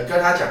的人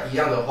跟他讲一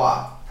样的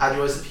话，他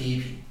就会是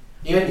批评，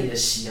因为你的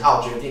喜好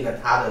决定了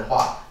他的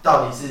话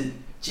到底是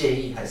建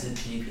议还是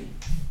批评。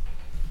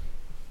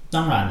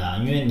当然啦，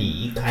因为你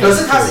一开始，可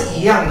是他是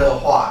一样的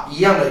话，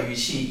一样的语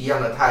气，一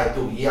样的态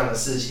度，一样的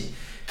事情，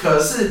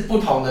可是不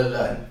同的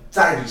人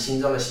在你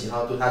心中的喜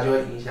好度，他就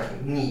会影响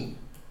你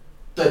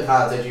对他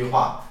的这句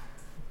话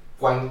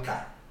观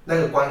感，那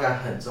个观感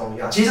很重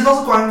要。其实都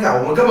是观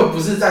感，我们根本不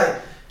是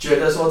在觉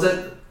得说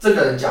这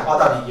个人讲话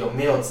到底有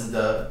没有值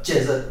得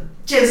建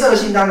设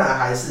性，当然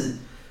还是，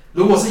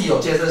如果是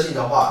有建设性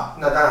的话，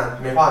那当然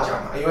没话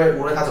讲嘛，因为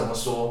无论他怎么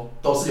说，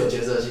都是有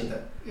建设性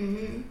的。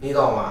你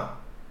懂吗？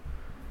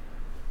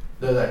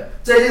对不对？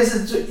这件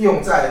事最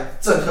用在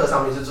政客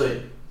上面是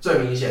最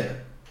明显的。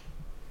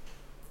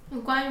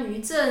关于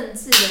政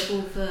治的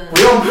部分，不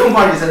用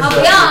关于政治的部分。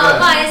不要，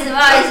不好意思。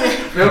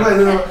不用关于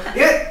政治，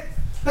因为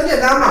很简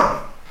单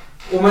嘛。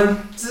我们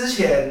之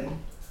前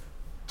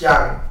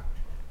讲，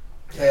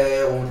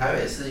我们台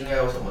北市应该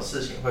有什么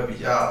事情会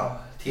比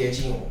较贴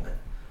近我们？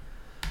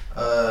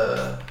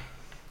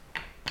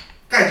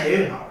盖捷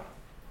运好了，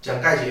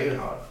讲盖捷运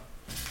好了，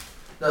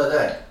对不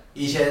对？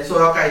以前说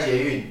要盖捷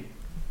运，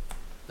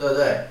对不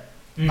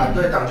对？反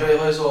对党就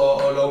会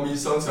说，劳民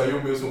伤财又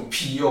没有什么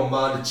屁用，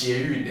妈的捷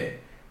运呢？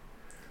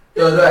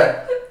对不对？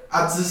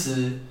啊，支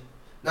持，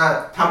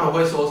那他们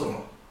会说什么？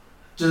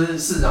就是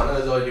市长那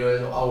个时候就会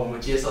说，我们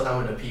接受他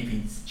们的批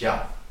评指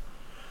教。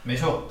没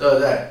错，对不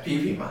对？批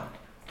评嘛。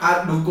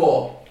啊，如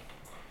果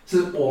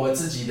是我们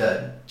自己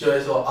人就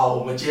会说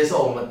我们接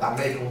受我们党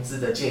内同志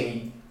的建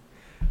议。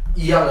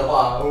一样的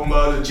话，我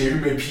妈的捷运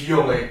没屁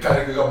用干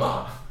那个干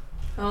嘛？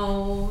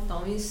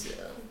懂意思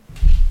了。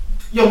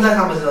用在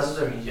他们身上是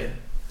最明显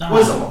的。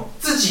为什么？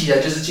自己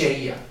人就是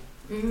建议啊。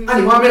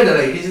你外面的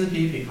人一定是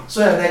批评嘛。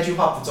虽然那句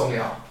话不重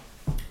要。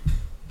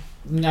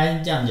应该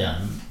这样讲，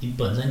你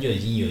本身就已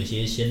经有一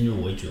些先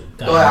入为主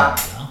的概念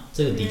了，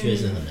这个的确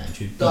是很难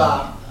去避免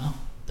的。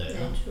对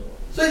啊。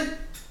所以，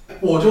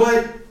我就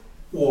会，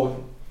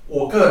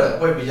我个人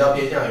会比较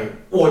偏向于，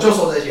我就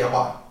说这些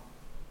话。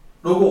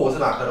如果我是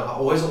马克的话，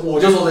我会说，我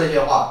就说这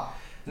些话。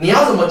你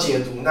要怎么解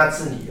读，那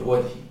是你的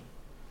问题，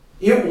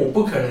因为我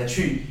不可能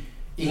去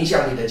影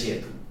响你的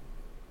解读。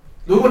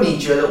如果你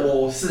觉得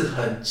我是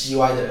很叽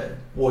歪的人，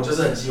我就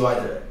是很叽歪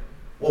的人，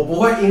我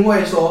不会因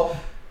为说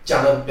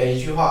讲的每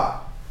一句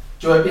话，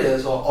就会变成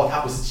说，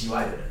他不是叽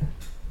歪的人，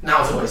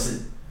哪有这回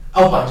事？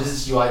我本来就是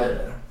叽歪的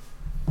人啊。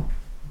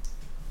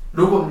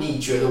如果你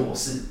觉得我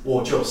是，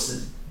我就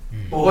是，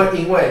不会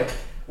因为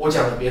我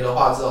讲了别的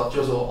话之后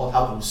就说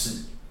他不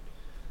是。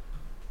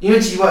因为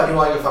奇怪，另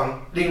外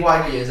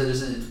一个延伸就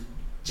是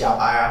假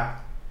白啊。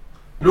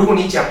如果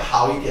你讲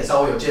好一点，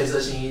稍微有建设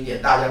性一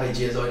点，大家可以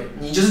接受一点，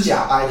你就是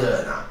假白的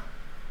人啊。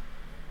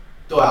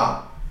对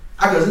啊，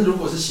可是如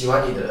果是喜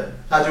欢你的人，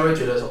他就会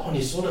觉得说，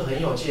你说的很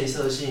有建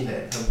设性很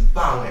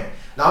棒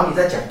然后你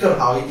再讲更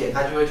好一点，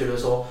他就会觉得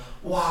说，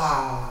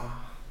哇，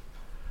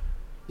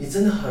你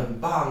真的很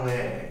棒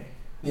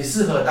你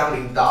适合当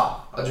领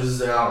导就是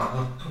这样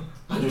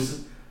啊，就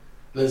是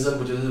人生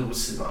不就是如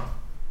此吗？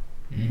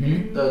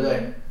对不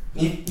对？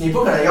你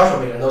不可能要求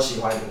每个人都喜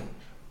欢你，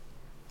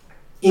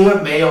因为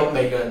没有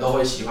每个人都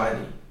会喜欢你。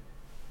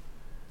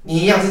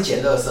你一样是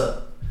捡垃圾，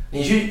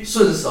你去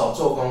顺手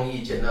做公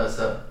益捡垃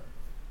圾，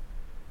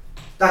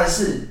但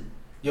是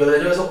有的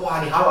人就会说，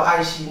哇，你好有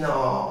爱心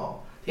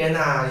哦，天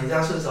哪，你这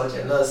样顺手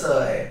捡垃圾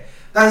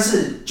但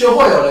是就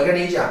会有人跟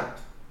你讲，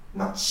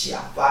妈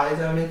假掰，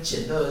在那边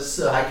捡垃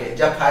圾还给人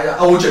家拍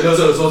到我捡垃圾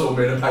的时候怎么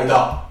没人拍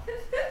到？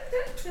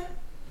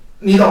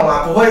你懂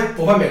吗？不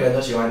会每个人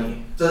都喜欢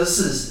你，这是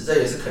事实，这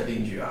也是肯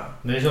定句啊。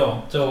没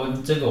错，这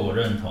个我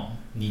认同。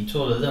你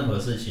做的任何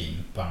事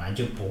情本来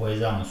就不会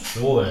让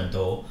所有人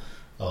都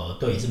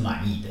对你是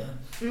满意的。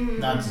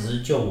那只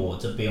是就我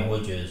这边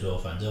会觉得说，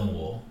反正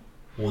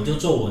我就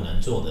做我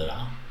能做的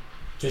啦。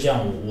就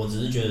像我只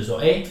是觉得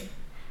说，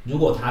如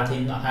果他可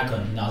能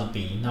听到是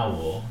B， 那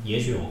也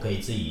许我可以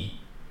自己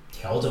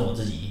调整我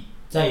自己，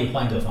再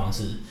换一个方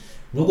式。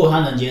如果他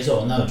能接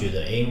受，那我觉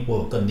得我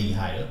有更厉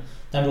害了。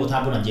但如果他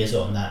不能接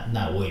受，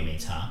那我也没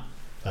差。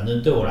反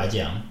正对我来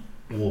讲，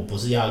我不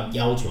是要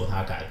求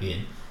他改变，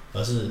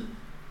而是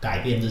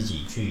改变自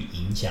己去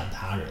影响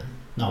他人。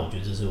那我觉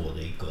得这是我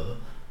的一个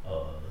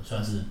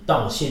算是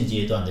到现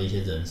阶段的一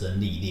些人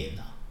生历练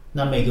啊。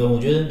那我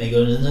觉得每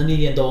个人人生历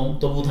练都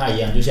不太一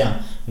样。就像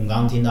我们刚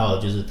刚听到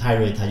的，就是泰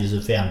瑞他就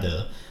是非常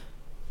的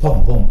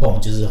砰砰砰，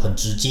就是很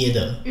直接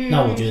的。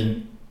那我觉得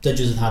这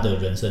就是他的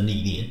人生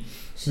历练。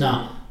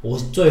那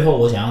最后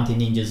我想要听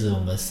听，就是我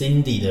们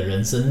Cindy 的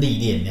人生历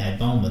练，你来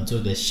帮我们做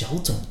一个小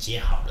总结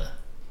好了。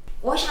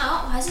我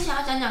还是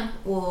想要讲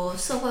我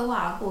社会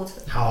化的过程。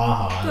好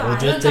啊，我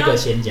觉得这个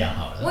先讲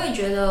好了。我也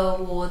觉得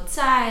我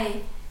在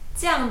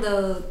这样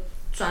的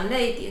转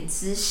捩点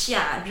之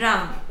下，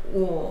让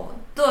我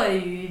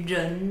对于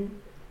人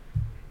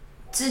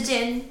之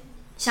间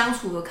相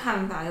处的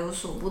看法有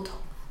所不同。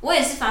我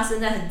也是发生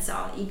在很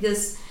早，一个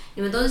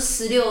你们都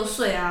是16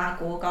岁啊，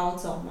国高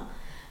中嘛。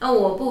那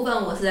我部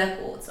分我是在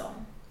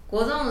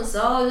国中的时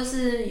候，就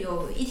是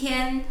有一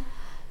天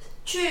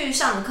去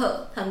上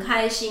课，很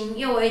开心，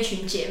因为我有一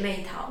群姐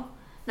妹淘。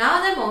然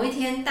后在某一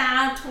天，大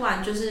家突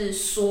然就是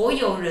所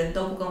有人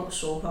都不跟我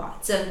说话，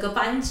整个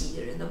班级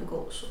的人都不跟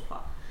我说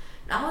话，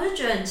然后就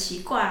觉得很奇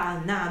怪啊，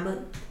很纳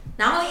闷，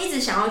然后一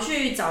直想要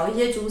去找一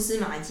些蛛丝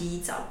马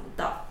迹，找不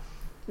到，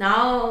然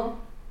后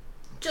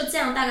就这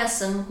样大概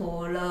生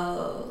活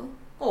了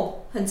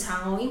很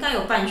长应该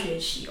有半学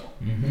期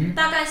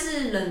大概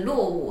是冷落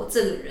我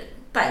这个人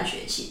半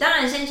学期。当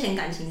然先前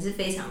感情是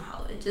非常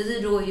好的，就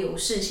是如果有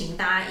事情，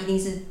大家一定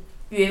是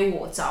约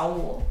我找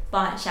我，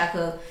包含下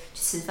课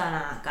去吃饭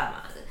啊干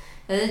嘛的。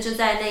可是就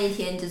在那一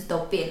天，就是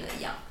都变了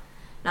样。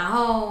然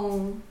后，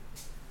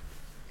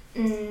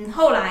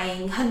后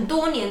来很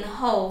多年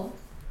后，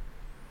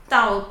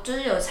就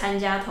是有参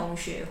加同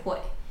学会，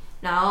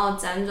然后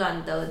辗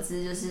转得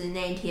知，就是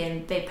那一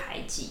天被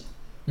排挤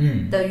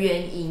的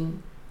原因。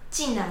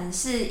竟然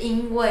是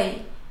因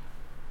为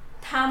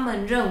他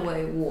们认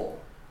为我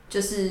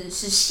是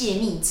泄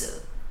密者，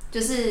就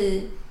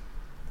是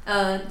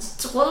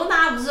国中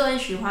大家不是很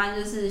喜欢，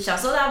就是小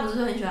时候大家不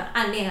是很喜欢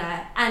暗恋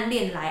来暗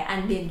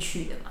恋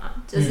去的嘛，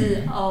就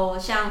是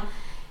像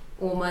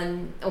我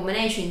们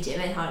那群姐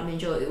妹淘里面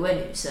就有一位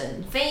女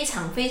生非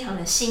常非常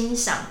的欣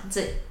赏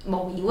这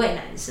某一位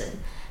男生，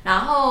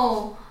然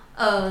后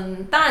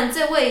当然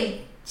这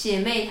位姐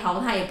妹淘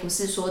她也不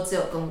是说只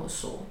有跟我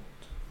说。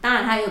当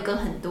然，他有跟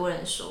很多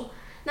人说，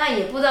那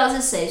也不知道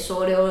是谁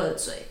说溜了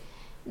嘴，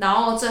然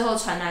后最后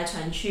传来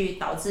传去，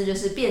导致就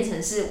是变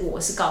成是我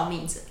是告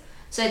密者。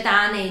所以大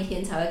家那一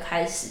天才会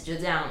开始就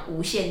这样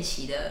无限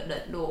期的冷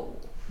落我。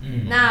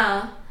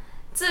那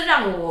这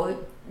让我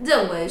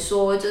认为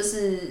说，就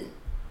是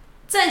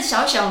在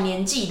小小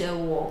年纪的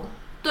我，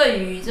对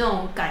于这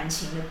种感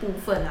情的部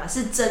分啊，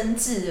是真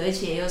挚，而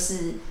且又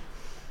是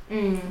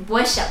不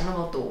会想那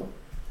么多。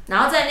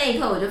然后在那一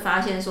刻，我就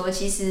发现说，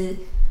其实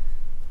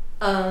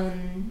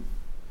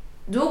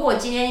如果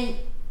今天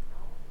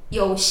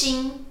有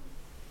心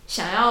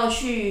想要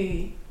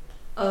去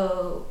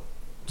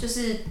就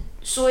是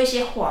说一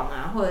些谎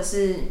啊，或者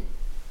是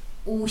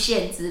诬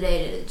陷之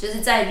类的，就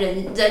是在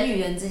人与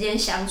人之间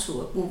相处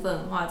的部分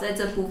的话，在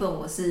这部分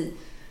我是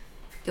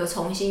有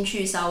重新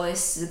去稍微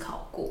思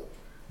考过。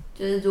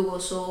就是如果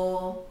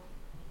说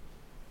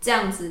这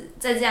样子，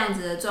在这样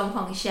子的状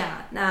况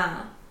下，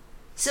那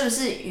是不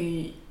是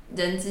与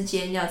人之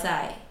间要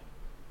在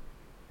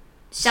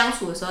相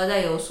处的时候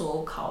再有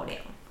所考量，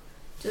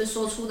就是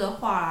说出的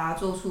话啊，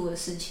做出的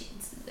事情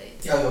之类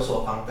的，要有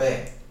所防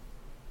备。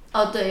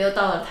哦，对，又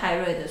到了泰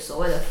瑞的所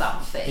谓的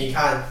防备。你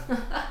看，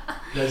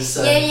人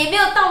生也没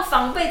有到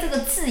防备这个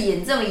字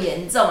眼这么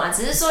严重啊，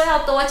只是说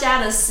要多加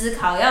的思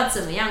考，要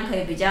怎么样可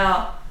以比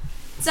较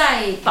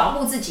再保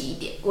护自己一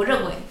点。我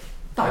认为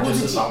保护自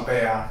己，就是防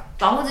备啊，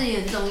保护自己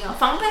很重要。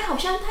防备好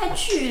像太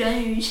拒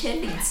人于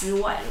千里之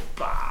外了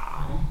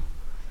吧？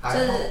就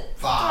是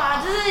对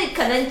啊，就是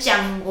可能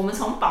讲我们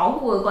从保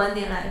护的观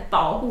点来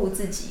保护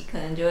自己，可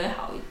能就会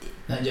好一点。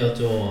那叫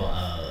做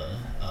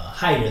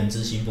害人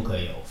之心不可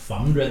有，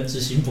防人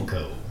之心不可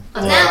无。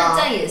这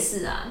样也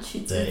是啊，取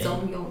之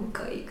中庸，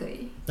可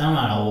以。当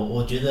然了，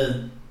我觉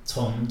得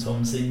从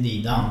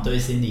Cindy 对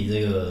Cindy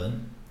这个，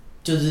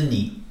就是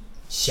你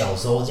小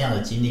时候这样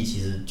的经历，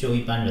其实就一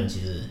般人其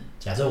实，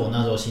假设我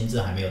那时候心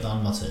智还没有到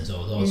那么成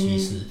熟的时候，其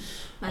实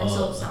蛮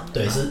受伤的。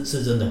对，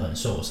是真的很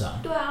受伤。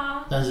对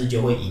啊。但是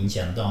就会影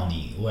响到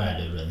你未来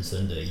的人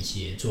生的一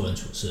些做人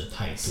处事的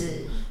态度。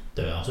是。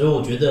对啊，所以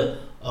我觉得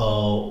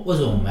为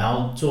什么我们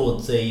要做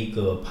这一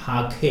个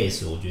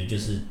podcast？ 我觉得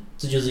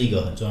这就是一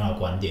个很重要的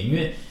观点，因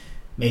为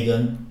每个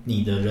人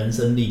你的人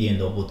生历练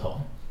都不同。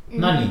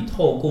那你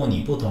透过你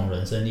不同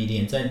人生历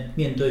练，在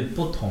面对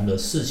不同的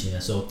事情的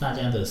时候，大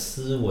家的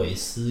思维、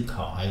思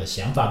考还有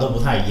想法都不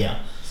太一样。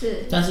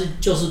是。但是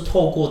就是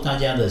透过大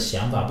家的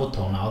想法不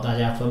同，然后大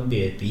家分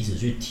别彼此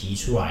去提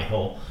出来以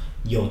后，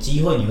有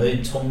机会你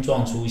会冲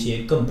撞出一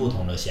些更不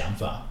同的想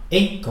法，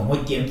可能会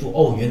颠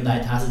覆原来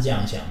他是这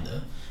样想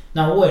的。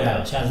那未来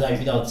我下次再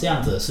遇到这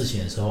样子的事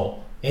情的时候，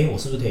我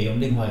是不是可以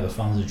用另外一个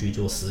方式去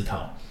做思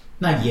考？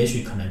那也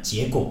许可能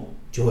结果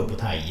就会不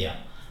太一样。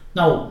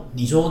那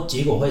你说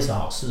结果会是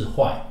好是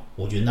坏，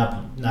我觉得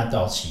那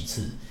倒其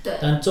次。对。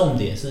但重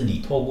点是你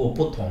透过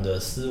不同的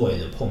思维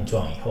的碰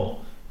撞以后，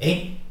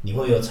你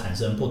会有产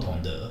生不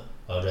同的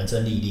人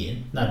生历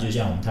练。那就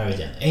像我们泰瑞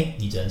讲的，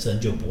你人生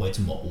就不会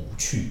这么无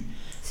趣。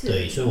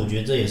对，所以我觉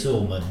得这也是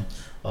我们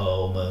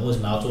为什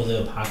么要做这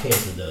个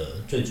podcast 的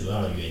最主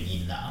要的原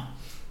因啦。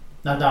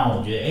那当然，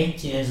我觉得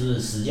今天是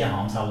时间好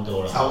像差不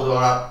多了。差不多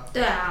了。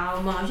对啊，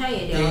我们好像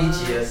也聊了第一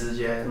集的时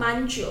间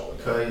蛮久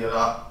的。可以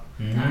了。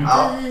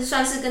好，这是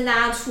算是跟大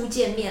家初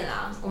见面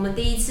啦。我们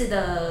第一次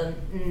的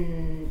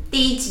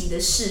第一集的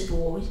试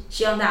播，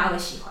希望大家会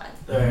喜欢。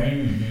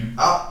对，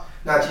好，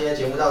那今天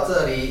节目到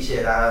这里，谢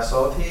谢大家的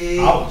收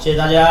听。好，谢谢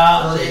大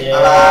家，谢谢，拜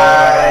拜，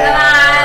拜拜。